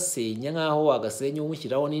kaza ukagasenya nk'aho wagasenya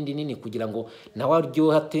umushyiraho n'indi nini kugira ngo nawe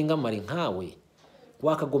aryohe atengamare nkawe.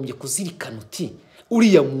 Wakagombye kuzirikana uti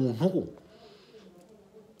uriya muntu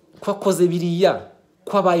ko akoze biriya,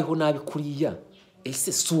 ko abayeho nabi kuriya,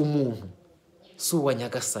 ese si umuntu, si uwa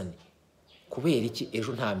Nyagasani, kubera iki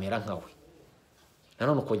ejo ntamera nkawe?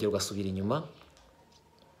 Nanone ukongera ugasubira inyuma,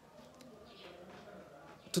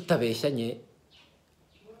 tutabeshyanye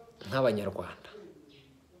nk'Abanyarwanda,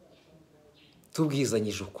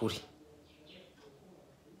 tubwizanyije ukuri,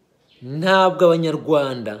 ntabwo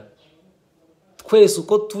Abanyarwanda twese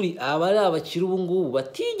uko turi abari abakiri ubu ngubu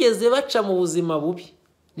batigeze baca mu buzima bubi.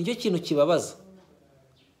 Nicyo kintu kibabaza.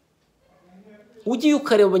 Ugiye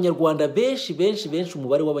ukareba Abanyarwanda benshi,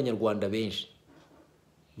 umubare w'Abanyarwanda benshi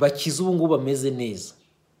bakize ubu ngubu bameze neza.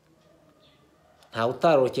 Ntawe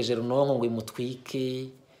utarokeje runonko ngo imutwike,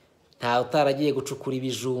 ntawe utaragiye gucukura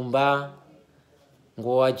ibijumba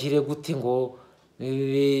ngo agire gute ngo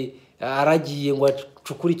aragiye ngo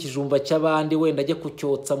acukure ikijumba cy'abandi wenda ajye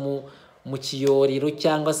kucyotsa mu kiyoriro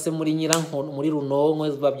cyangwa se muri Nyirankono, muri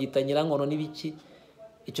runonko babyita Nyirankono n'ibiki.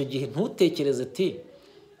 Icyo gihe ntutekereze ati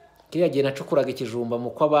kiriya gihe nacukuraga ikijumba mu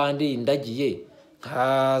kw'abandi ndagiye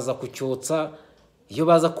nkaza kucyotsa, iyo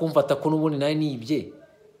baza kumfata ko n'ubundi nawe nibye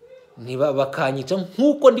bakanyica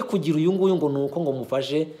nk'uko ndi kugira uyu nguyu ngo nuko ngo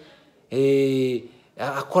mufashe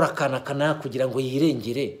akora akana kugira ngo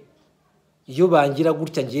yirengere. Iyo bangira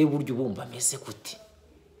gutya ngiye buryo ubumva meze gute?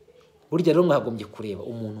 Burya rero mwagombye kureba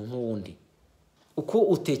umuntu nk'uwundi uko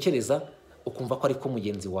utekereza, ukumva ko ariko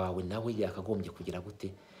mugenzi wawe nawe yakagombye kugira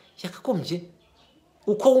gute, yakagombye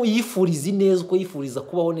uko yifuriza ineza, uko yifuriza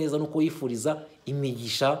kubaho neza, nuko yifuriza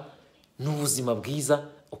imigisha n'ubuzima bwiza,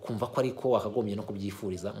 ukumva ko ariko wakagombye no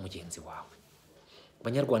kubyifuriza mugenzi wawe.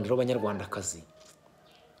 Banyarwanda rero, Banyarwandakazi,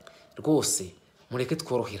 rwose mureke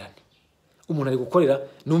tworoherane. Umuntu ari gukorera,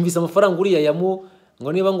 numvise amafaranga uriya ngo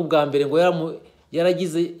niba ngo ubwa mbere ngo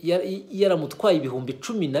yaramutwaye ibihumbi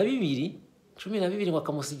 12 ngo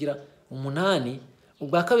akamusigira 8,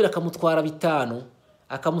 ubwa kabiri akamutwara 5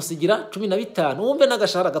 akamusigira 15. Wumve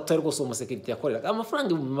n'agashahara gatoya rwose umusekirite yakoreraga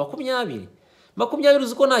amafaranga 20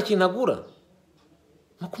 uzi ko nta kintu agura.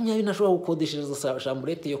 20 ntashobora gukodeshereza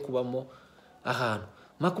chambrette yo kubamo ahantu.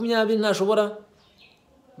 20 ntashobora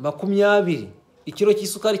 20 ikiro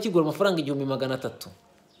cy'isukari kigura amafaranga 1300,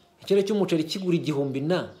 ikiro cy'umuceri kigura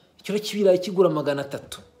 1000, ikiro cy'ibirayi kigura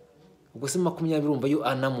 300. Ubwo se 20 urumva yo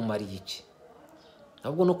anamumariye iki?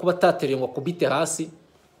 Ahubwo no kuba tatereye ngo kubite hasi,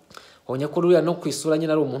 honya ko ruriya no kwisura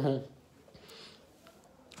nyine ari umuntu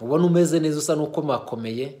ubona umeze neza, usa nuko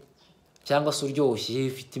makomeye cyangwa se uryoshye,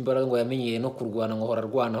 ufite imbaraga ngo yamenyeye no kurwana ngo hora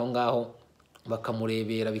rwana aho ngaho,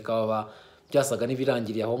 bakamurebera bikaba byasaga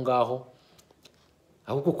n'ibirangiriye aho ngaho.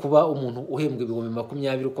 Ahubwo kuba umuntu uhembwa ibihumbi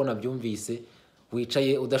 20 uko nabyumvise,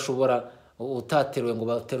 wicaye udashobora utateruwe ngo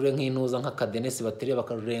baterure nk'intuza nk'akadenesi bateriye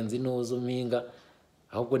bakarurenza intuzo mpinga,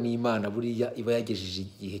 ahubwo ni Imana buriya iba yagejeje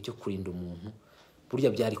igihe cyo kurinda umuntu. Burya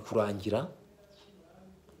byari kurangira,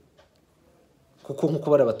 kuko nk'uko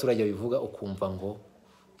bari abaturage bivuga, ukumva ngo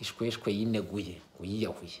ishweshwe yineguye ngo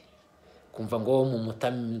yiyahuye, kumva ngo mu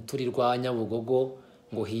mutaturirwa Nyabugogo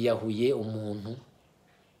ngo hiyahuye umuntu.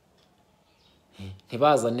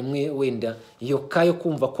 Ntibazane mwe wenda iyo kayo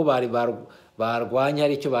kumva ko bari barwanya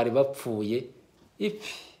ari cyo bari bapfuye,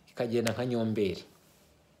 ikagenda nka nyomberi.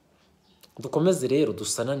 Dukomeze rero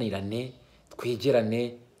dusananirane,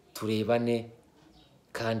 twegerane, turebane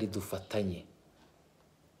kandi dufatanye.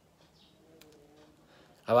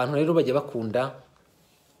 Abantu rero bajya bakunda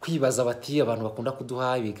kwibaza bati, abantu bakunda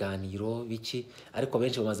kuduha ibiganiro biki, ariko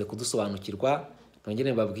benshi bamaze kudusobanukirwa.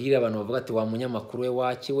 Nongere babwire abantu bavuga ati wa munyamakuru we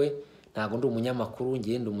wakiwe, ntago ndi umunyamakuru,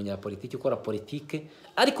 ngiye ndi umunyapolitiki ukora politike,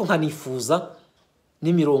 ariko nkanifuza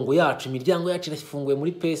n'imirongo yacu, imiryango yacu irafunguye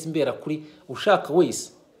muri PS Mbera kuri, ushaka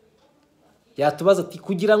wese yatubaza ati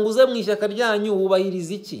kugira ngo uze mu ishyaka ryanyu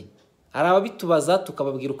wubahiriza iki. Hari ababitubaza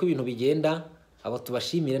tukababwira uko ibintu bigenda, abo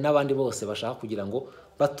tubashimire, n'abandi bose bashaka kugira ngo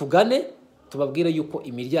batugane tubabwire yuko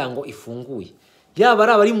imiryango ifunguye. Yaba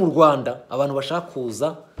ari abari mu Rwanda, abantu bashaka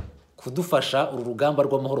kuza kudufasha uru rugamba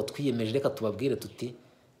rw'amahoro twiyemeje, reka tubabwire tuti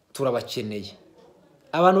turabakeneye.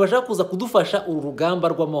 Abantu bashaka kuza kudufasha uru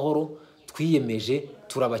rugamba rw'amahoro twiyemeje,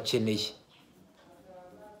 turabakeneye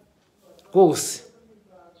rwose.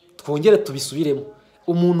 Twongere tubisubiremo,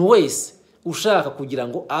 umuntu wese ushaka kugira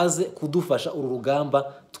ngo aze kudufasha uru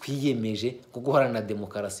rugamba twiyemeje rwo guharanira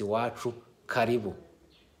demokarasi wacu, karibu.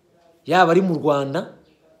 Yaba ari mu Rwanda,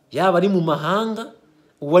 yaba ari mu mahanga,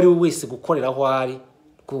 uwo ari we wese gukorera aho ari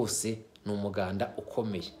rwose ni umuganda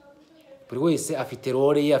ukomeye. Buri wese afite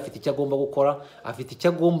role ye, afite icyo agomba gukora, afite icyo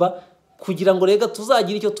agomba kugira ngo rega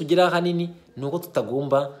tuzagira icyo tugera hanini. Nuko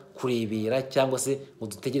tutagomba kurebera cyangwa se ngo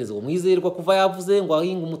dutegereze ngo mwizerwa kuva yavuze ngo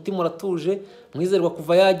ahinga umutima uratuje, mwizerwa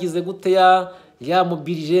kuva yagize gute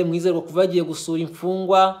yamubirije, mwizerwa kuva yagiye gusura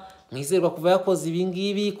imfungwa, mwizerwa kuva yakoze ibi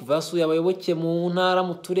ngibi, kuva yasuye abayoboke mu ntara,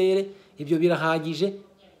 mu turere. Ibyo birahagije?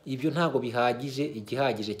 Ibyo ntago bihagije.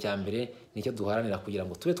 Igihagije cya mbere nicyo duharanira kugira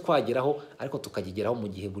ngo tube twageraho, ariko tukagigeraho mu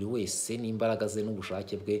gihe buri wese n'imbaraga ze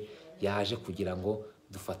n'ubushake bwe yaje kugira ngo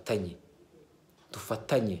dufatanye.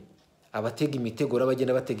 Abatega imitego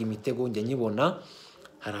bagenda batega imitego, njye nyibona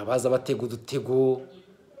hari abaza batega udutego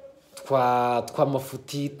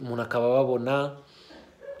tw'amafuti umuntu akaba babona.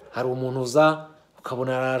 Hari umuntu uza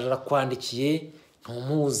ukabona araje arakwandikiye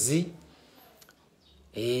ntumuzi,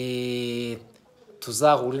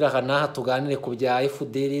 tuzahurira aha n'aha tuganire ku bya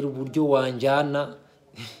FDL uburyo wanjyana.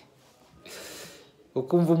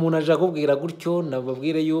 Ukumva umuntu aje akubwira gutyo.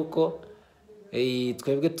 Nababwire yuko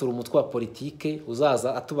twebwe turi umutwe wa politike,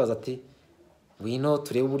 uzaza atubaza ati ngwino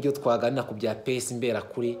turebe uburyo twaganira ku bya PS imbera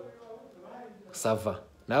kuri sava.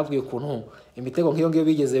 Nababwiye ukuntu imitego nk'iyo ngiyo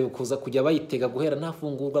bigeze kuza kujya bayitega guhera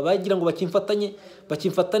ntafungurwa, bagira ngo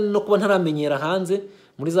bakimfatanye no kuba ntaramenyera hanze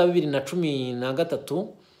muri za 2013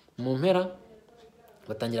 mu mpera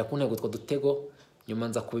batangira kuntega utwo dutego. Nyuma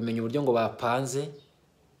nza kubimenya uburyo ngo bapanze,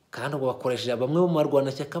 kandi ngo bakoresheje bamwe mu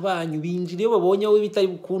marwanashyaka banyu binjira, iyo babonye wowe bitari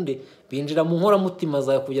bukunde binjira mu nkoramutima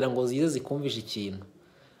zawe kugira ngo zize zikumvishe ikintu.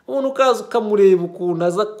 Umuntu ukaza ukamureba ukuntu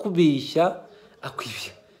aza kubeshya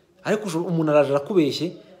akwibye, ariko umuntu araje arakubeshye.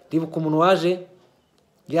 Reba uko umuntu waje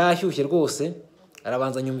yashyushye rwose,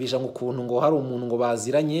 arabanza nyumvisha ngo ukuntu ngo hari umuntu ngo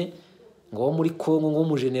baziranye ngo wo muri Kongo ngo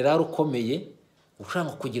umujenerali ukomeye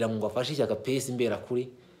ushaka kugira ngo afashe ishyaka PS imbera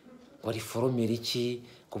kuri ngo riforomere iki,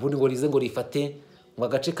 kubundi ngo rize ngo rifate ngo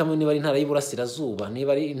agace kamwe, niba ari intara y'Iburasirazuba,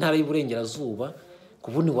 niba ari intara y'Iburengerazuba,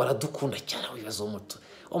 kubundi waradukunda cyane wibazo muto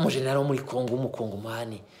umujenerali wo muri Kongo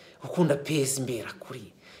w'umukongomani ukunda PS imbera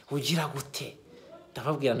kuri ugira gute.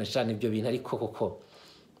 Ndababwirana cyane ibyo bintu, ariko koko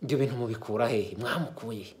ibyo bintu mubikura hehe?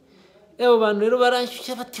 Mwamukuye abo bantu rero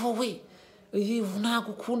baranshyushye bati wowe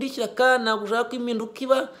ntabwo ukunda ishyaka, ntabwo ushaka impinduka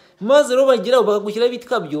iba, maze rero bagiraho bakagushyiraho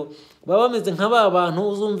ibitkabyo. Baba bameze nka ba bantu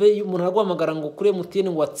uzumve umuntu araguhamagara ngo kuri MTN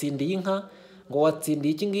ngo watsindiye inka, ngo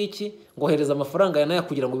watsindiye iki ngiki, ngo hereza amafaranga ya naya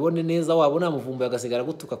kugira ngo ubone neza, wabona amuvumbuye agasigara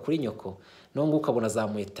gutuka kuri nyoko, no ngo ukabona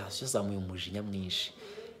zamuye etaje, zamuye umujinya mwinshi.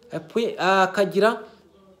 Akagira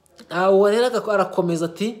aho rero arakomeza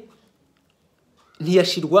ati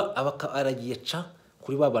ntiyashirwa, aragiye ca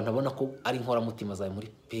kuri ba bantu abona ko ari inkoramutima zawe muri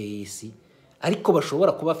PS, ariko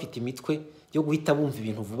bashobora kuba bafite imitwe yo guhita bumva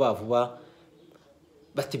ibintu vuba vuba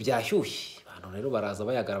bati byashyushye. Abantu rero baraza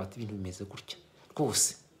bayagara bati ibintu bimeze gutya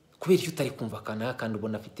rwose, kubera icyo utari kumva kana kandi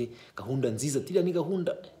ubona afite gahunda nziza, tiriya ni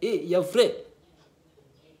gahunda ya vrai.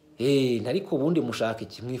 Nariko ubundi mushaka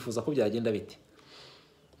iki, mwifuza ko byagenda bite?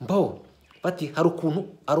 Mbo bati hari ukuntu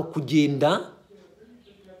ari kugenda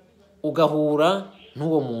ugahura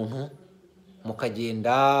n'uwo muntu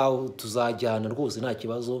mukagenda, tuzajyana rwose nta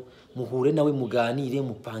kibazo, muhure nawe muganire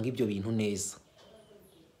mupanga ibyo bintu neza.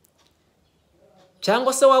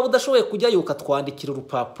 Cyangwa se waba udashoboye kujyayo ukatwandikira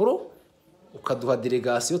urupapuro ukaduha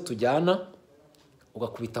delegation tujyana,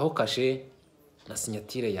 ugakubitaho kashe na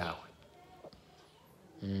sinyatire yawe.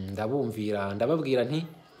 Ndababwira nti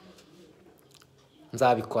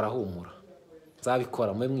nzabikora, humura,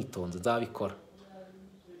 nzabikora, mwe mwitonze, nzabikora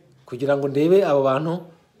kugira ngo ndebe abo bantu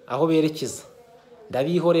aho berekeza.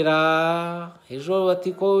 Ndabihorera ejo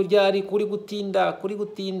bati ko ryari kuri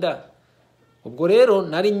gutinda. Ubwo rero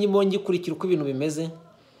nari nyimo ngikurikira uko ibintu bimeze,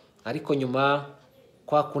 ariko nyuma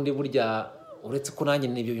kwa kundi burya uretse ko nanjye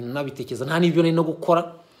n'ibyo bintu nabitekereza nta n'ibyo nari no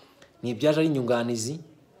gukora, n'ibyaje ari inyunganizi,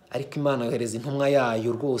 ariko Imana yohereza intumwa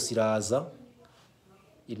yayo rwose iraza,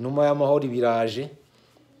 intumwa y'amahoro ibiraje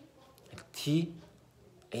ati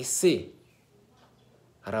ese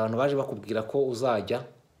hari abantu baje bakubwira ko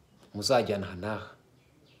muzajyana hanaha,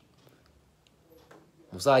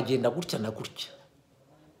 muzagenda gutya na gutya.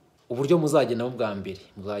 Uburyo muzagenda bwa mbere,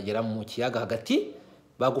 muzagera mu kiyaga hagati,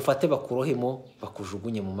 bagufate bakurohemo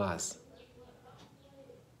bakujugunye mu mazi.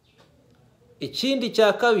 Ikindi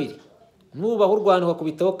cya kabiri, nubaho urwanda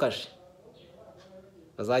ukakubitaho kashe,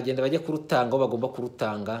 bazagenda bajye kurutanga, bagomba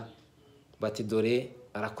kurutanga bati dore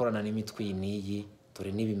arakorana n'imitwe n'iyi,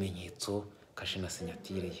 dore n'ibimenyetso, kashe na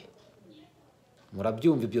sinyatire ye.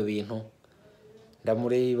 Murabyumva ibyo bintu?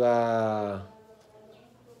 ndamureba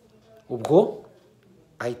ubwo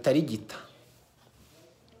ahita arigita.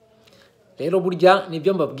 Rero burya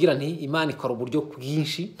nibyo mbabwira nti Imana ikora uburyo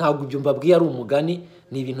bwinshi, ntabwo ibyo mbabwiye ari umugani,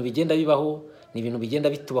 ni ibintu bigenda bibaho, ni ibintu bigenda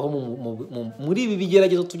bitubaho muri ibi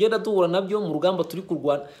bigeragezo tugenda duhura nabyo mu rugamba turi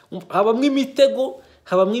kurwana. Habamwe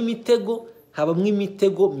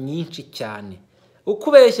imitego myinshi cyane,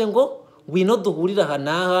 ukubeshye ngo ngwino duhurira aha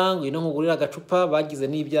n'aha, ngwino nkugurira agacupa, bagize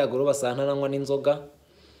n'ibyago basantananywa n'inzoga,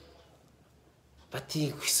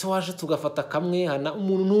 bati kwise waje tugafata kamwe, hana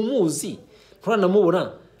umuntu n'umuzi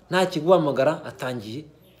nturanamubona, nta kiguhamagara atangiye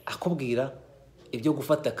akubwira ibyo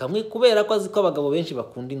gufata kamwe kubera ko azi ko abagabo benshi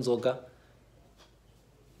bakunda inzoga.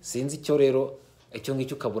 Sinzi icyo rero icyo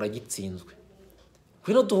ngicyo ukabura gitsinzwe.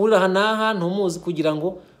 Kwino duhurira aha n'aha ntumuzi kugira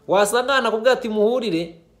ngo wasanga nakubwira ati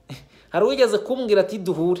muhurire, hari wigeze kumbwira ati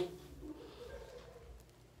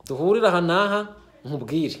duhurira aha n'aha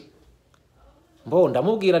nkubwire,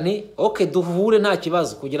 ndamubwira nti okay duhure nta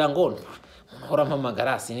kibazo kugira ngo nkora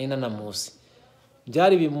mpamagara sinina namuzi.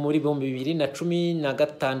 Byari muri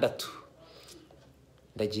 2016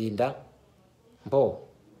 ndagenda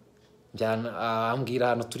ambwira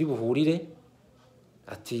hano turi buhurire,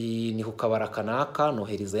 ati ni ku kabara kanaka,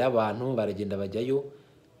 nohereza y'abantu baragenda bajyayo.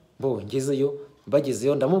 Ngezeyo,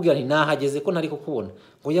 bagezeyo ndamubwira nti nahageze ko ntari kukubona,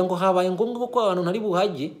 ngo habaye ngombwa ko abantu ntari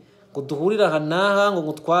buhage ngo duhurira aha n'aha, ngo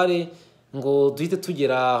ngutware, ngo duhite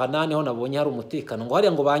tugera aha n'aha niho nabonye hari umutekano, ngo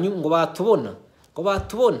hariya ngo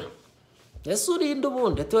batubona Yesu urinde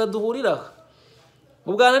ubundi ati duhurira aha.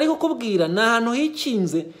 Ubwana ari kukubwira ni ahantu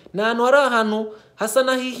hikinze, ni ahantu hari ahantu hasa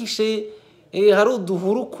nahihishe, hari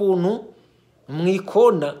uduhuru ukuntu mu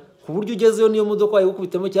ikona ku buryo ugezeyo niyo modoka wayo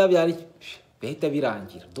gukubitamo cyabyari bahita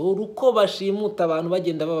birangira. Dore uko bashimuta abantu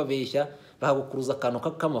bagenda bababeshya, bagukuruza akantu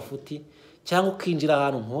k'amafuti, cyangwa ukinjira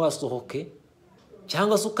ahantu ntuwasohoke,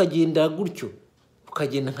 cyangwa se ukagenda gutyo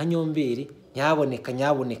ukagenda nka nyomberi.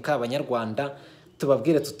 Nyaboneka abanyarwanda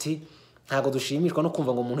tubabwire tuti ntago dushimishwa no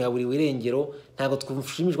kumva ngo umuntu yaburiwe irengero, ntago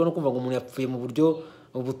dushimishwa no kumva ngo umuntu yapfuye mu buryo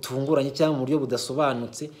butunguranye cyangwa mu buryo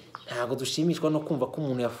budasobanutse, ntago dushimishwa no kumva ko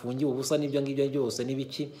umuntu yafungiwe ubusa n'ibyo ngibyo byose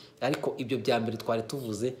n'ibiki. Ariko ibyo bya mbere twari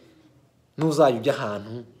tuvuze, nuzajya ujya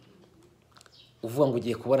ahantu uvuga ngo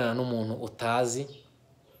ugiye kubonana n'umuntu utazi,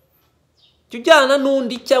 ujyana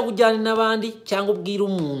n'undi cyangwa ujyane n'abandi, cyangwa ubwira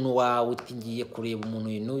umuntu wawe uti ngiye kureba umuntu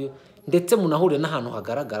n'uyu, ndetse munahurire n'ahantu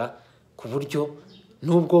hagaragara ku buryo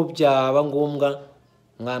nubwo byaba ngombwa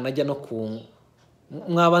mwanajya no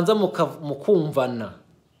mwabanza mukumvana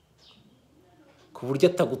ku buryo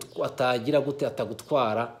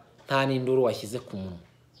atagutwara nta n'induru washyize ku munwa.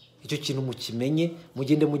 Icyo kintu mukimenye,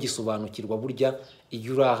 mugende mugisobanukirwa. Burya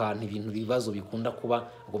iyo uri ahantu ibintu bibazo bikunda kuba,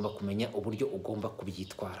 ugomba kumenya uburyo ugomba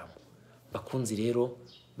kubyitwaramo. Bakunzi rero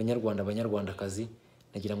banyarwandakazi,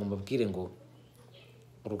 nagira ngo mbabwire ngo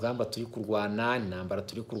urugamba turi kurwana, intambara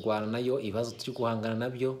turi kurwana nayo, ibibazo turi guhangana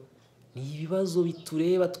nabyo ni ibibazo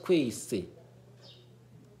bitureba twese,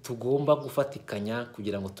 tugomba gufatikanya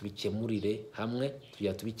kugira ngo tubikemurire hamwe,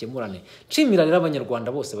 tubikemurane. Nshimira rero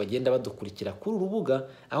abanyarwanda bose bagenda badukurikira kuri urubuga,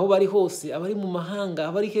 aho bari hose, abari mu mahanga,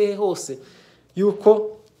 abari hehe hose,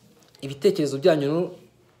 yuko ibitekerezo byanyu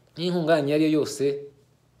n'inkunga yanyu ariyo yose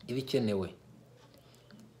ibikenewe,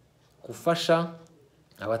 gufasha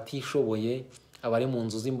abatishoboye, abari mu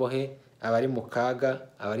nzu z'imbohe, abari mu kaga,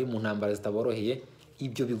 abari mu ntambara zitaboroheye.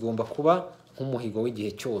 Ibyo bigomba kuba nk'umuhigo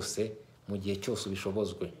w'igihe cyose, mu gihe cyose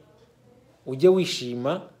ubishobozwe. Ujye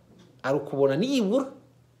wishima ari ukubona nibura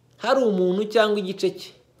hari umuntu cyangwa igice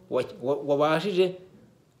cye wabashije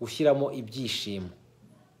gushyiramo ibyishimo.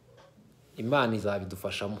 Imana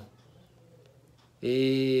izabidufashamo.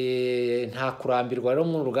 Nta kurambirwa rero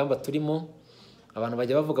mu rugamba turimo. Abantu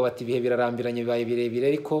bajya bavuga bati ibihe birarambiranye, bibaye birebire,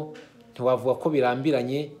 ariko ntiwavuga ko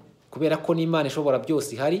birambiranye, kubera ko n'Imana ishobora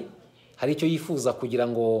byose hari icyo yifuza kugira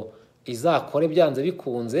ngo izakore byanze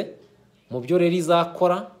bikunze. Mu byo rero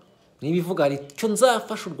izakora nibivuga hari icyo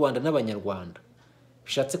nzafasha u Rwanda n'abanyarwanda,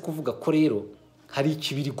 bishatse kuvuga ko rero hari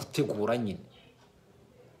ikibiri gutegura nyine.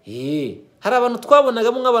 Hari abantu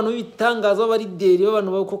twabonagamo nk'abantu b'ibitangaza, b'abarideri,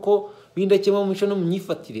 b'abantu koko bindakemo mu mico no mu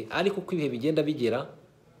myifatire, ariko uko ibihe bigenda bigera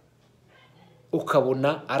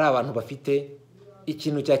ukabona ari abantu bafite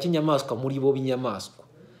ikintu cya kinyamaswa muri bo b'inyamaswa.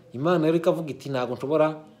 Imana rero ikavuga iti ntabwo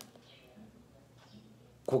nshobora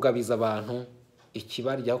kugabiza abantu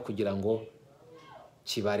ikibaryaho kugira ngo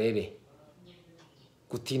kibarere.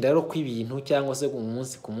 Gutinda rero kw'ibintu cyangwa se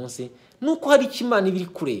umunsi ku munsi nuko hari ikimana ibiri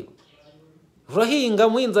kureba. Urahinga,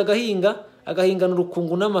 muhinzi agahingana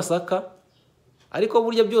urukungu n'amasaka, ariko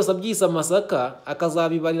burya byose abyisa amasaka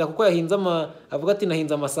akazabibarira kuko yahinze avuga ati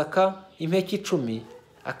nahinze amasaka impeke 10,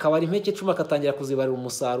 akabara impeke 10 akatangira kuzibarira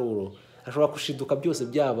umusaruro. ashobora gushiduka byose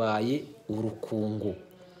byabaye urukungu,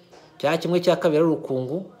 cya kimwe cya kabiri ari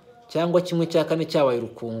urukungu cyangwa kimwe cya kane cyabaye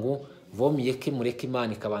urukungu. Vomiyeke mureke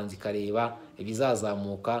Imana ikabanza ikareba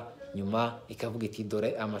ibizazamuka, nyuma ikavuga iti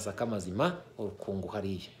dore amasaka mazima urukungu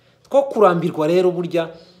hariya. Two kurambirwa rero,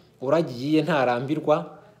 burya uragiye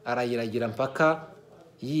ntarambirwa, arayiragira mpaka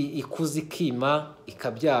ikuza ikima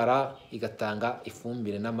ikabyara igatanga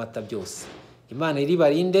ifumbire n'amata byose. Imana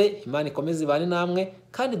iribarinde, Imana ikomeze ibane namwe,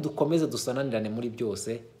 kandi dukomeze dusananirane muri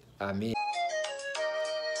byose. Amen.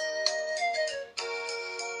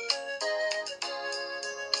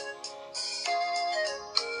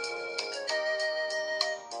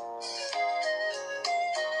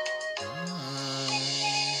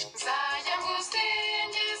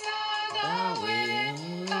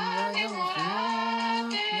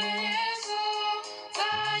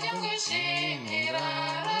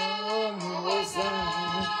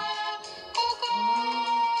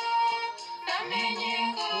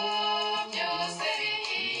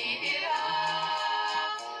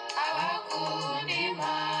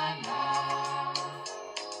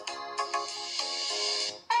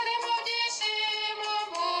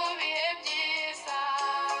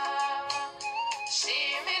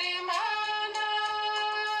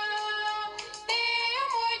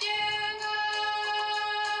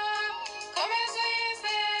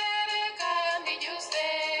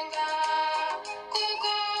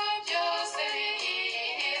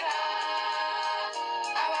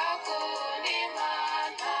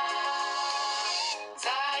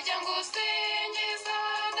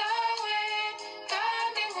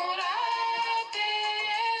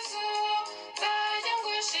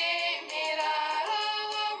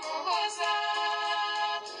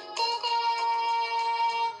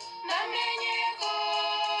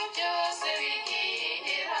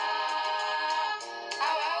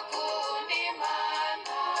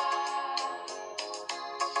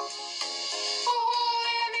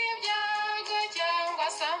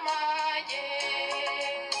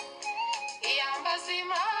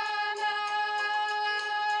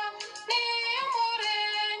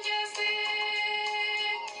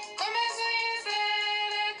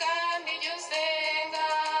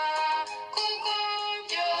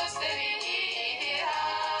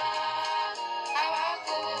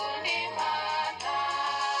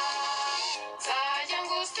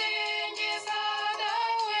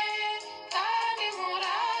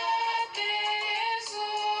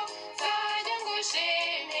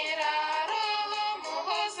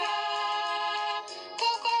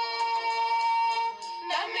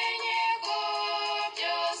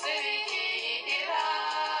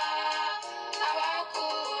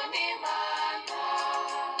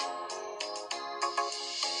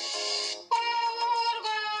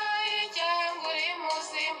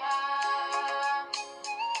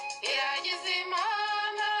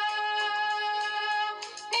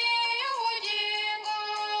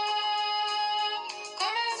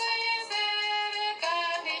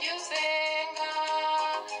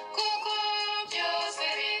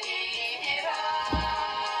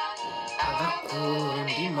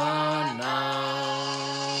 Imana.